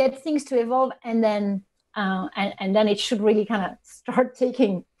 get things to evolve, and then it should really kind of start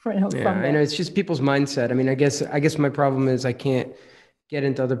taking from there. I know, it's just people's mindset. I guess my problem is I can't get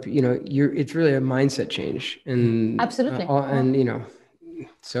into other, it's really a mindset change, and absolutely,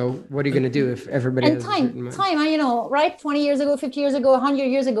 so what are you going to do if everybody has time, right? 20 years ago, 50 years ago, 100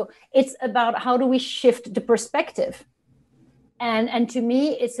 years ago, it's about how do we shift the perspective. And to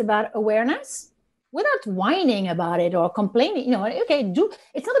me, it's about awareness without whining about it or complaining,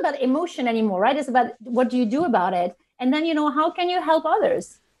 it's not about emotion anymore, right? It's about what do you do about it? And then, how can you help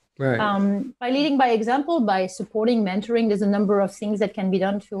others? Right. By leading by example, by supporting, mentoring, there's a number of things that can be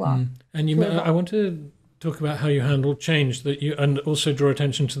done to. I want to talk about how you handle change, and also draw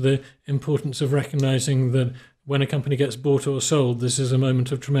attention to the importance of recognizing that when a company gets bought or sold, this is a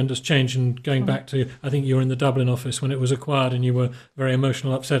moment of tremendous change. And going back to, I think you were in the Dublin office when it was acquired and you were very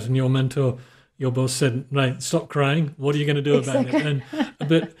emotional, upset, and your mentor, your boss said, right, stop crying. What are you going to do about it?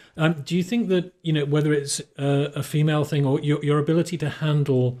 But do you think that, whether it's a female thing or your ability to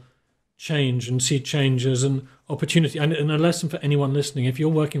handle change and see change as an opportunity, and a lesson for anyone listening, if you're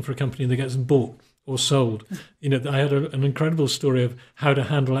working for a company that gets bought or sold, I had an incredible story of how to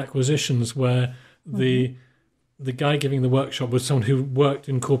handle acquisitions where the guy giving the workshop was someone who worked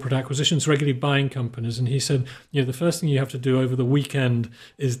in corporate acquisitions, regularly buying companies. And he said, the first thing you have to do over the weekend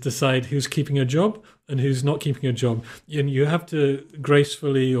is decide who's keeping a job and who's not keeping a job. And you have to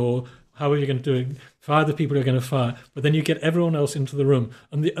gracefully, or however you're going to do it, fire the people you're going to fire. But then you get everyone else into the room.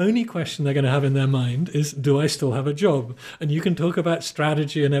 And the only question they're going to have in their mind is, do I still have a job? And you can talk about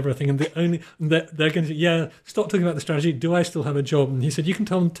strategy and everything. And they're going to say, stop talking about the strategy. Do I still have a job? And he said, you can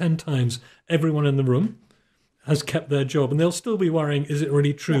tell them 10 times, everyone in the room has kept their job, and they'll still be worrying, is it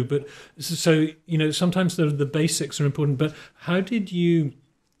really true? But so, sometimes the basics are important, but do you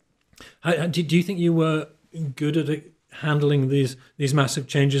think you were good at handling these massive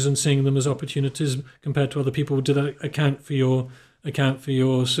changes and seeing them as opportunities compared to other people? Did that account for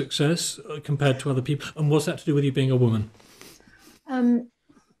your success compared to other people? And what's that to do with you being a woman?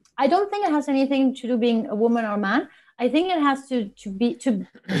 I don't think it has anything to do being a woman or a man. I think it has to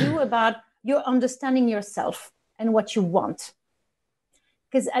do about you're understanding yourself and what you want.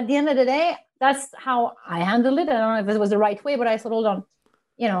 Because at the end of the day, that's how I handled it. I don't know if it was the right way, but I thought, hold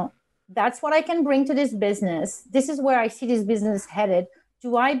on, that's what I can bring to this business. This is where I see this business headed.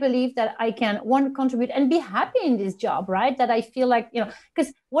 Do I believe that I can, one, contribute and be happy in this job, right? That I feel like,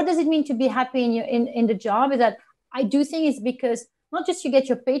 because what does it mean to be happy in the job? Is that I do think it's because not just you get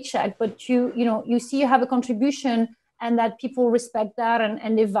your paycheck, but you see you have a contribution, and that people respect that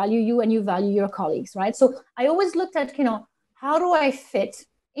and they value you and you value your colleagues, right? So I always looked at, how do I fit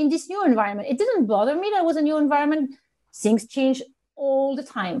in this new environment? It didn't bother me that it was a new environment. Things change all the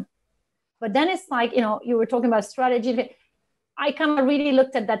time. But then it's like, you were talking about strategy. I kind of really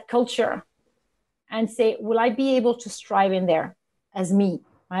looked at that culture and say, will I be able to strive in there as me,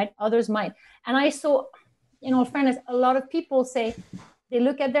 right? Others might. And I saw, in fairness, a lot of people say they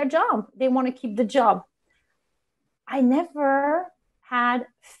look at their job. They want to keep the job. I never had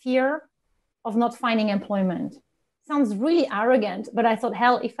fear of not finding employment. Sounds really arrogant, but I thought,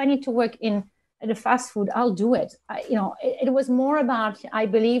 hell, if I need to work in the fast food, I'll do it. It was more about, I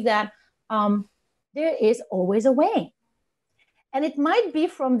believe that there is always a way. And it might be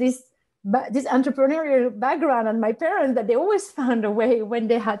from this entrepreneurial background and my parents that they always found a way when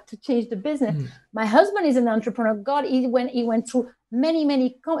they had to change the business. My husband is an entrepreneur. God, he went through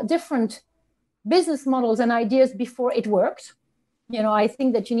many different business models and ideas before it worked. I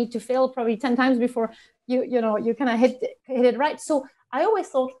think that you need to fail probably 10 times before you kind of hit it right. So I always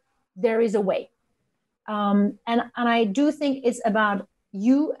thought there is a way. And I do think it's about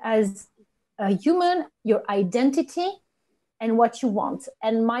you as a human, your identity and what you want.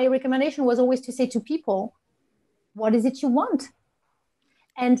 And my recommendation was always to say to people, what is it you want?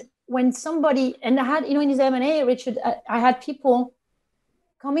 And when somebody, and I had, in his M&A, Richard, I had people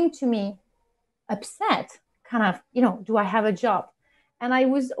coming to me upset, kind of, do I have a job? And I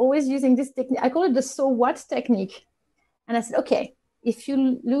was always using this technique. I call it the so what technique. And I said, okay, if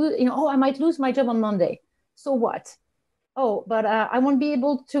you lose, I might lose my job on Monday. So what? Oh, but I won't be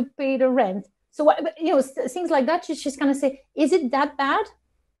able to pay the rent. So what, things like that, you just kind of say, is it that bad?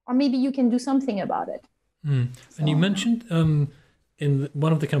 Or maybe you can do something about it. And you mentioned in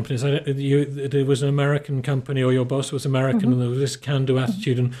one of the companies, there was an American company, or your boss was American, and there was this can-do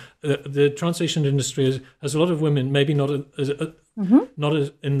attitude. And the translation industry has a lot of women, maybe not as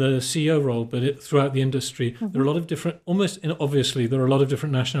in the CEO role, but throughout the industry. There are a lot of different, obviously, there are a lot of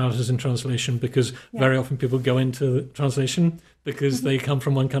different nationalities in translation, because very often people go into translation because they come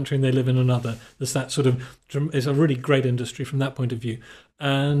from one country and they live in another. There's that sort of, it's a really great industry from that point of view.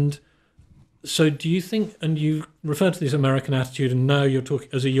 And so do you think, and you refer to this American attitude, and now you're talking,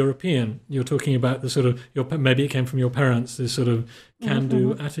 as a European, you're talking about the sort of, maybe it came from your parents, this sort of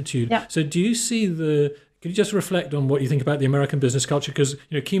can-do attitude. Yeah. So do you see could you just reflect on what you think about the American business culture? Because,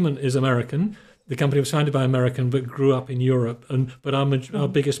 Keyman is American. The company was founded by American, but grew up in Europe, but our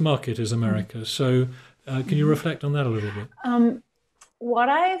biggest market is America. So can you reflect on that a little bit? What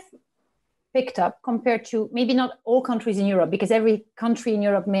I've picked up compared to maybe not all countries in Europe, because every country in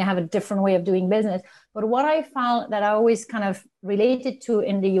Europe may have a different way of doing business. But what I found that I always kind of related to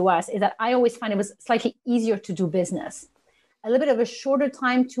in the US is that I always find it was slightly easier to do business, a little bit of a shorter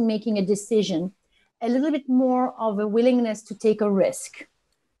time to making a decision, a little bit more of a willingness to take a risk.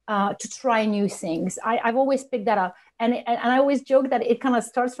 to try new things. I've always picked that up. And I always joke that it kind of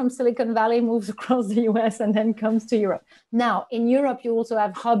starts from Silicon Valley, moves across the US, and then comes to Europe. Now, in Europe, you also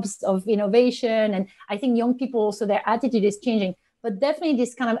have hubs of innovation. And I think young people also, their attitude is changing. But definitely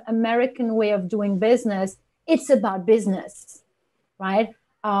this kind of American way of doing business, it's about business, right?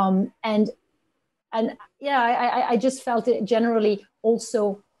 And yeah, I just felt it generally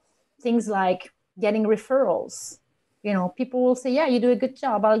also things like getting referrals. People will say, yeah, you do a good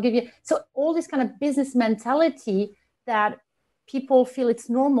job, I'll give you. So all this kind of business mentality that people feel it's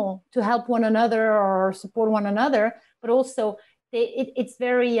normal to help one another or support one another, but also it's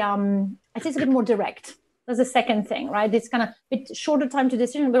very, I think it's a bit more direct. That's the second thing, right? It's kind of a bit shorter time to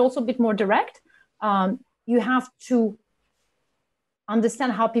decision, but also a bit more direct. You have to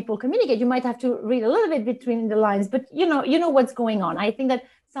understand how people communicate. You might have to read a little bit between the lines, but you know what's going on. I think that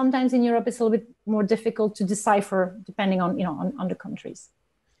sometimes in Europe it's a little bit more difficult to decipher depending on on the countries.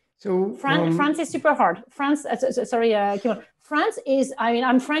 So France is super hard. France is,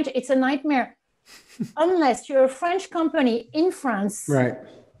 I'm French, it's a nightmare. Unless you're a French company in France, right,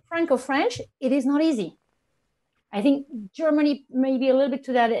 Franco-French, it is not easy. I think Germany maybe a little bit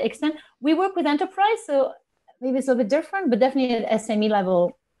to that extent. We work with enterprise, so maybe it's a little bit different, but definitely at SME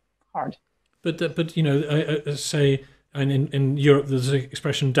level, hard. But say, and in Europe, there's an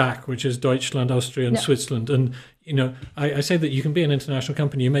expression DAC, which is Deutschland, Austria, and Switzerland. And I say that you can be an international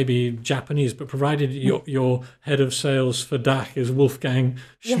company. You may be Japanese, but provided your head of sales for DAC is Wolfgang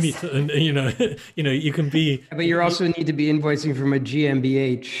Schmidt, and you can be. But you also need to be invoicing from a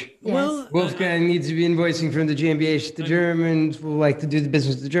GmbH. Yes. Well, Wolfgang needs to be invoicing from the GmbH. The Germans will like to do the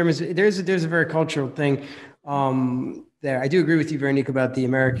business with the Germans. There's a very cultural thing. There, I do agree with you, Veronique, about the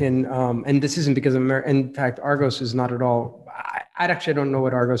American, and this isn't because in fact, Argos is not at all. I don't know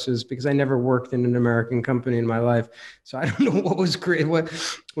what Argos is because I never worked in an American company in my life, so I don't know what was created,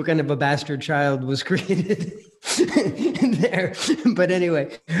 what kind of a bastard child was created there. But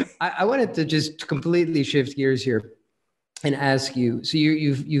anyway, I wanted to just completely shift gears here and ask you. So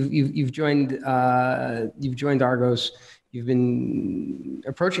you've joined Argos. You've been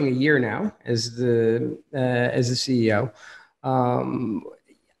approaching a year now as the CEO.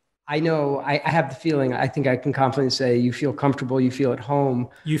 I know I have the feeling. I think I can confidently say you feel comfortable. You feel at home.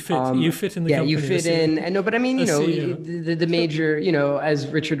 You fit in the company. Yeah, you fit in. And no, but I mean, the major, as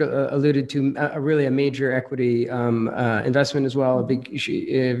Richard alluded to, really a major equity investment as well.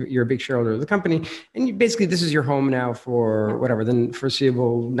 You're a big shareholder of the company, and basically this is your home now for whatever the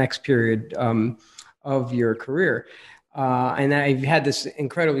foreseeable next period of your career. And I've had this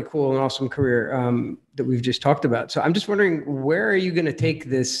incredibly cool and awesome career that we've just talked about. So I'm just wondering, where are you going to take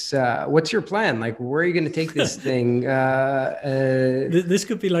this? What's your plan? Like, where are you going to take this thing? This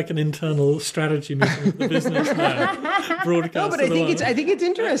could be like an internal strategy meeting with the business broadcast. No, but I think it's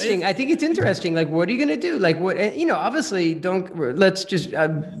interesting. I think it's interesting. Like, what are you going to do? Like, what? Obviously, let's just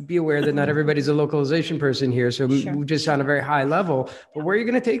be aware that not everybody's a localization person here. So sure. Just on a very high level. But where are you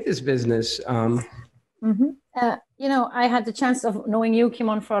going to take this business? I had the chance of knowing you,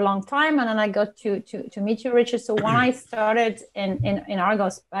 Kimon, for a long time, and then I got to meet you, Richard. So when I started in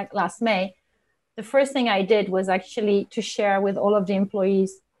Argos back last May, the first thing I did was actually to share with all of the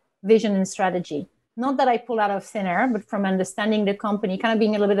employees vision and strategy. Not that I pulled out of thin air, but from understanding the company, kind of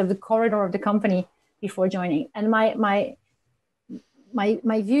being a little bit of the corridor of the company before joining. And my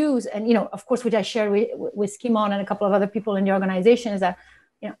views, and of course, which I shared with Kimon and a couple of other people in the organization, is that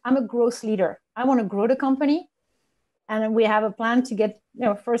I'm a growth leader. I want to grow the company. And we have a plan to get,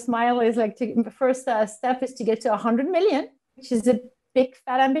 first mile is first step is to get to 100 million, which is a big,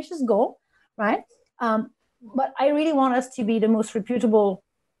 fat, ambitious goal, right? But I really want us to be the most reputable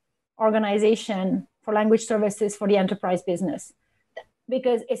organization for language services for the enterprise business,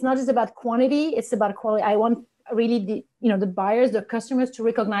 because it's not just about quantity, it's about quality. I want really the buyers, the customers to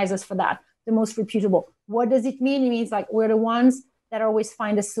recognize us for that, the most reputable. What does it mean? It means like we're the ones that always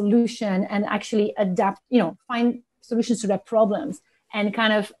find a solution and actually adapt, find solutions to their problems and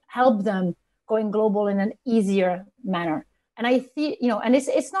kind of help them going global in an easier manner. And I think, and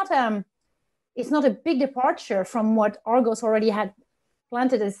it's not a big departure from what Argos already had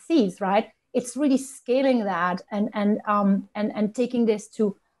planted as seeds, right? It's really scaling that and taking this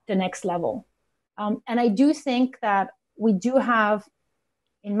to the next level. And I do think that we do have,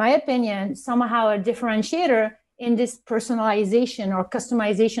 in my opinion, somehow a differentiator in this personalization or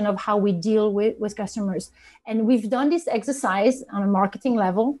customization of how we deal with customers. And we've done this exercise on a marketing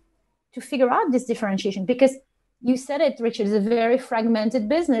level to figure out this differentiation, because you said it, Richard, it's a very fragmented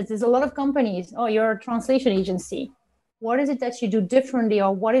business. There's a lot of companies. Oh, you're a translation agency. What is it that you do differently?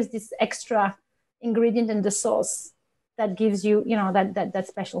 Or what is this extra ingredient in the sauce that gives you, that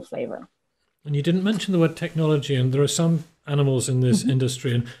special flavor. And you didn't mention the word technology, and there are some animals in this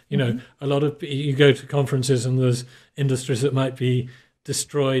industry, and a lot of you go to conferences and there's industries that might be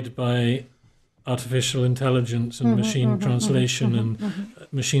destroyed by artificial intelligence and machine translation and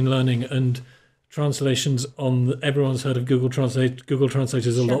machine learning, and translations everyone's heard of Google Translate. Google Translate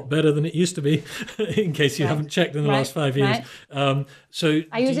is a lot better than it used to be, in case you haven't checked in the last 5 years. So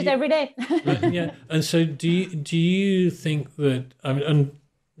I use it every day. Yeah. And so do you think that, and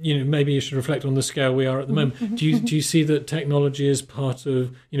maybe you should reflect on the scale we are at the moment. Do you see that technology is part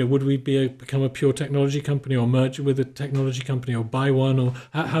of, would we become a pure technology company, or merge with a technology company, or buy one, or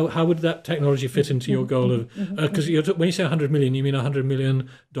how would that technology fit into your goal of, because when you say 100 million, you mean $100 million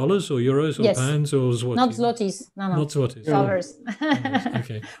or euros or pounds or zlotys? Not zlotys. No. Not zlotys. Dollars.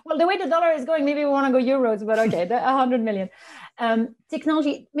 Okay. Well, the way the dollar is going, maybe we want to go euros, but okay, 100 million.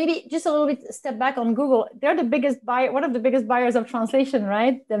 Technology, maybe just a little bit step back on Google. They're the biggest buyer, one of the biggest buyers of translation,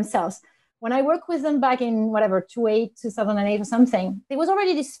 right? Themselves. When I worked with them back in 2008 or something, there was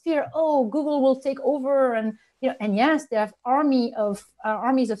already this fear, Google will take over. And yes, they have armies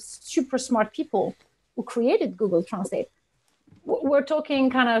of super smart people who created Google Translate. We're talking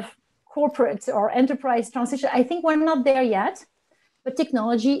kind of corporate or enterprise translation. I think we're not there yet, but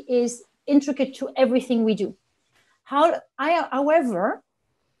technology is intricate to everything we do. However,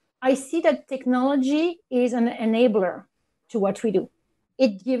 I see that technology is an enabler to what we do.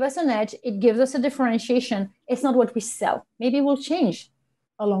 It gives us an edge. It gives us a differentiation. It's not what we sell. Maybe we'll change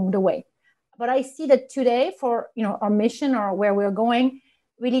along the way. But I see that today for our mission or where we're going,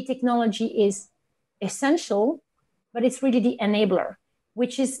 really technology is essential, but it's really the enabler,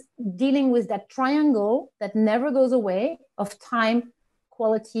 which is dealing with that triangle that never goes away of time,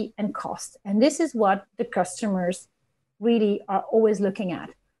 quality, and cost. And this is what the customers really are always looking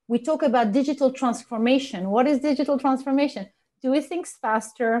at. We talk about digital transformation. What is digital transformation? Doing things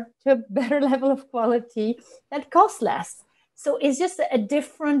faster to a better level of quality that costs less. So it's just a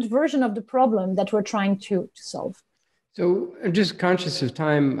different version of the problem that we're trying to solve. So I'm just conscious of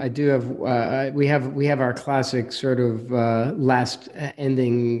time. I do have we have our classic sort of last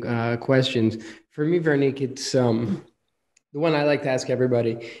ending questions. For me, Veronique, it's the one I like to ask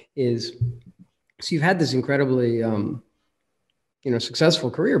everybody is, so you've had this incredibly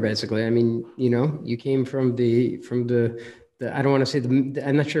successful career, basically. I mean, you came from the I don't want to say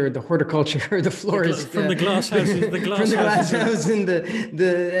I'm not sure, the horticulture or the florist. From the glass houses, from the glass house, and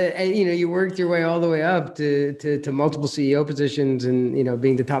you worked your way all the way up to multiple CEO positions, and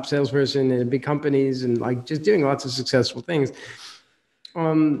being the top salesperson in big companies, and like just doing lots of successful things.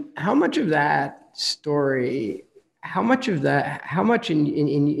 How much of that story? How much in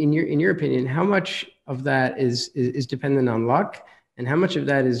your opinion? How much of that is dependent on luck? And how much of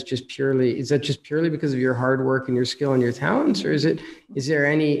that is just purely because of your hard work and your skill and your talents, or is there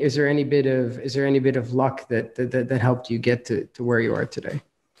any bit of luck that helped you get to where you are today?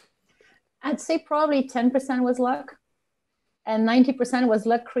 I'd say probably 10% was luck, and 90% was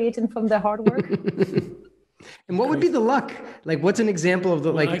luck created from the hard work. And what would be the luck? Like, what's an example of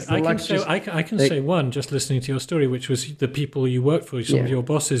the luck? I can say one, just listening to your story, which was the people you worked for, some of your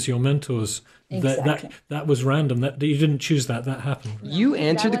bosses, your mentors. Exactly. That was random. That you didn't choose that happened. You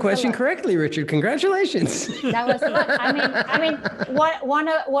answered the question correctly, Richard. Congratulations. That was luck. I mean,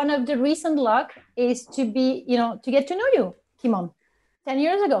 one of the recent luck is to get to know you, Kimon, 10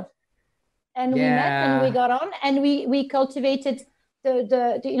 years ago, and we met and we got on and we cultivated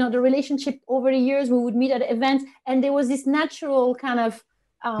the relationship over the years. We would meet at events, and there was this natural kind of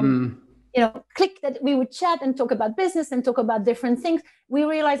click that we would chat and talk about business and talk about different things. We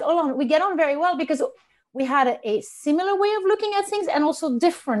realized, we get on very well because we had a similar way of looking at things, and also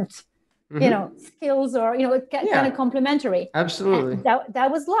different skills, or kind of complementary. Absolutely. And that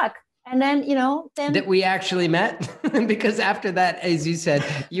was luck. And then that we actually met, because after that, as you said,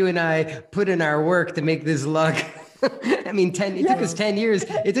 you and I put in our work to make this luck. I mean, it took us 10 years.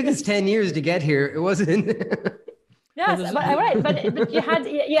 It took us 10 years to get here. It wasn't. Yes, but you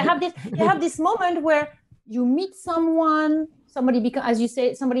have this moment where you meet somebody, as you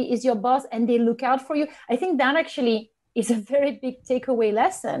say, somebody is your boss and they look out for you. I think that actually is a very big takeaway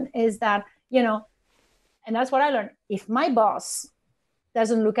lesson, is that, and that's what I learned. If my boss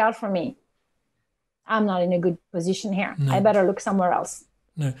doesn't look out for me, I'm not in a good position here. No. I better look somewhere else.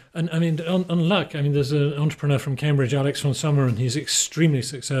 No, and I mean, on luck, I mean, there's an entrepreneur from Cambridge, Alex von Sommer, and he's extremely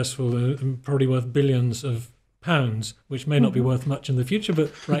successful, probably worth billions of pounds, which may not be worth much in the future,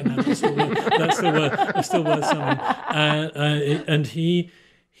 but right now that's still worth something. And he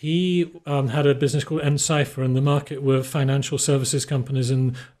he had a business called Encipher, and the market were financial services companies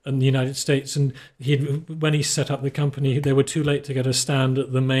in the United States. And when he set up the company, they were too late to get a stand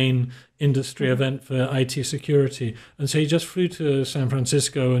at the main industry event for IT security. And so he just flew to San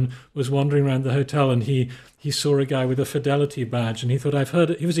Francisco and was wandering around the hotel, and he saw a guy with a Fidelity badge, and he thought,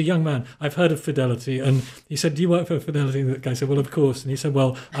 he was a young man, I've heard of Fidelity. And he said, do you work for Fidelity? And the guy said, well, of course. And he said,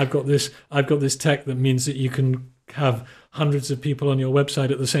 well, I've got this tech that means that you can have hundreds of people on your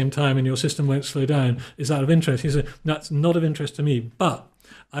website at the same time and your system won't slow down. Is that of interest? He said, that's not of interest to me. But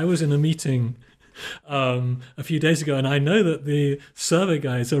I was in a meeting a few days ago, and I know that the server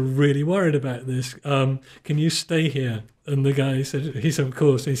guys are really worried about this. Can you stay here? And the guy said, of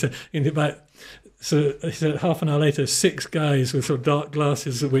course. And he said, half an hour later, 6 guys with sort of dark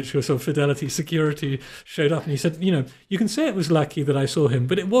glasses, which were sort of Fidelity security, showed up. And he said, you can say it was lucky that I saw him,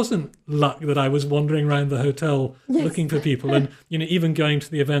 but it wasn't luck that I was wandering around the hotel looking for people and, even going to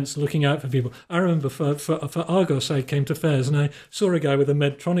the events, looking out for people. I remember for Argos, I came to fairs and I saw a guy with a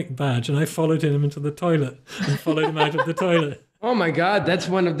Medtronic badge, and I followed him into the toilet and followed him out of the toilet. Oh my God,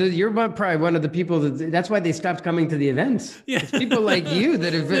 you're probably one of the people that's why they stopped coming to the events. Yeah. It's people like you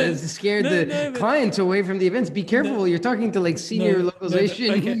that have scared the clients away from the events. Be careful, you're talking to like senior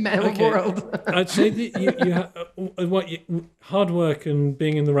localization world. I'd say that hard work and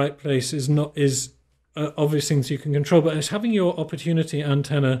being in the right place is obvious things you can control, but it's having your opportunity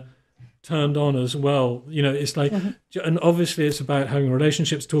antenna turned on as well. It's like, and obviously it's about having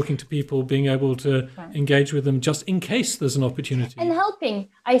relationships, talking to people, being able to engage with them just in case there's an opportunity. And helping.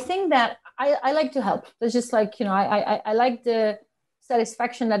 I think that I like to help. It's just like, I like the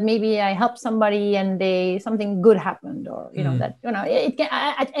satisfaction that maybe I helped somebody and something good happened, or, it can,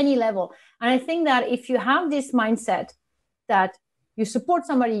 at any level. And I think that if you have this mindset that you support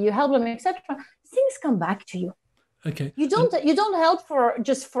somebody, you help them, etc., things come back to you. Okay. You don't help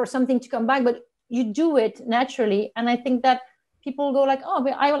for something to come back, but you do it naturally. And I think that people go like, oh,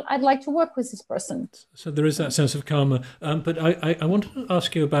 but I'd like to work with this person. So there is that sense of karma. But I wanted to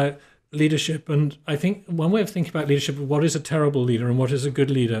ask you about leadership. And I think one way of thinking about leadership, what is a terrible leader and what is a good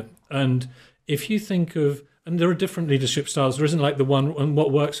leader? And if you think of, and there are different leadership styles, there isn't like the one and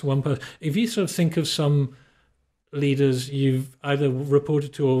what works for one person. If you sort of think of some leaders you've either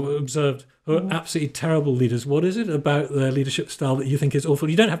reported to or observed who are absolutely terrible leaders, what is it about their leadership style that you think is awful?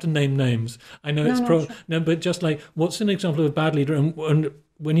 You don't have to name names. I know but just like, what's an example of a bad leader? And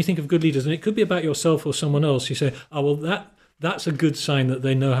when you think of good leaders, and it could be about yourself or someone else, you say, oh, well, that's a good sign that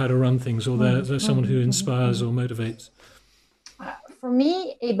they know how to run things, or they're someone who inspires or motivates. For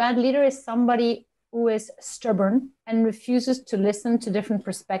me, a bad leader is somebody who is stubborn and refuses to listen to different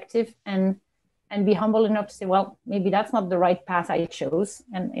perspectives and be humble enough to say, well, maybe that's not the right path I chose.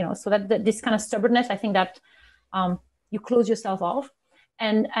 And, so that this kind of stubbornness, I think that you close yourself off.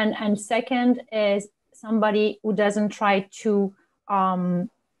 And second is somebody who doesn't try to, who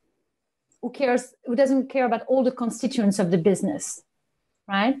doesn't care about all the constituents of the business,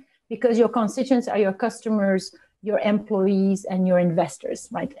 right? Because your constituents are your customers, your employees, and your investors,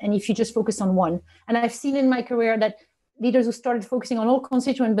 right? And if you just focus on one, and I've seen in my career that leaders who started focusing on all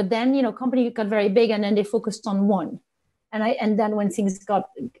constituents, but then, company got very big and then they focused on one. And then when things got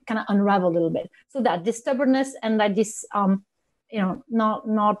kind of unraveled a little bit. So that this stubbornness and that this,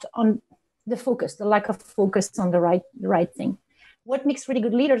 not on the focus, the lack of focus on the right thing. What makes really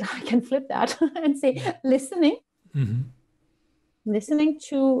good leaders? I can flip that and say listening. Mm-hmm. Listening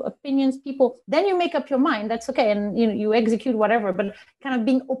to opinions, people, then you make up your mind. That's okay. And you execute whatever, but kind of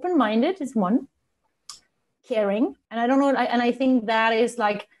being open-minded is one. Caring, and I don't know, and I think that is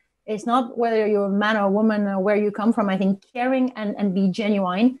like, it's not whether you're a man or a woman or where you come from. I think caring and be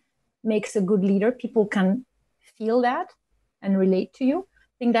genuine makes a good leader. People can feel that and relate to you.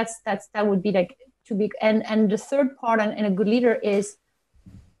 I think that would be like too big. And the third part in a good leader is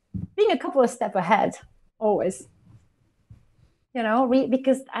being a couple of steps ahead always.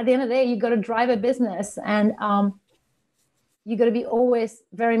 Because at the end of the day, you got to drive a business, and you got to be always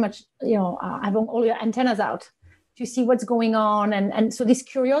very much, having all your antennas out to see what's going on. And so this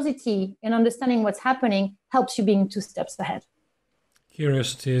curiosity and understanding what's happening helps you being 2 steps ahead.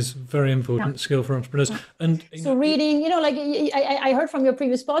 Curiosity is a very important skill for entrepreneurs. And so reading, like I heard from your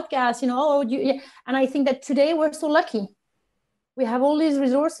previous podcast, and I think that today we're so lucky. We have all these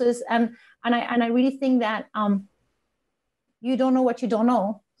resources, and I really think that you don't know what you don't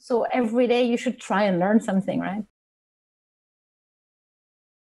know. So every day you should try and learn something, right?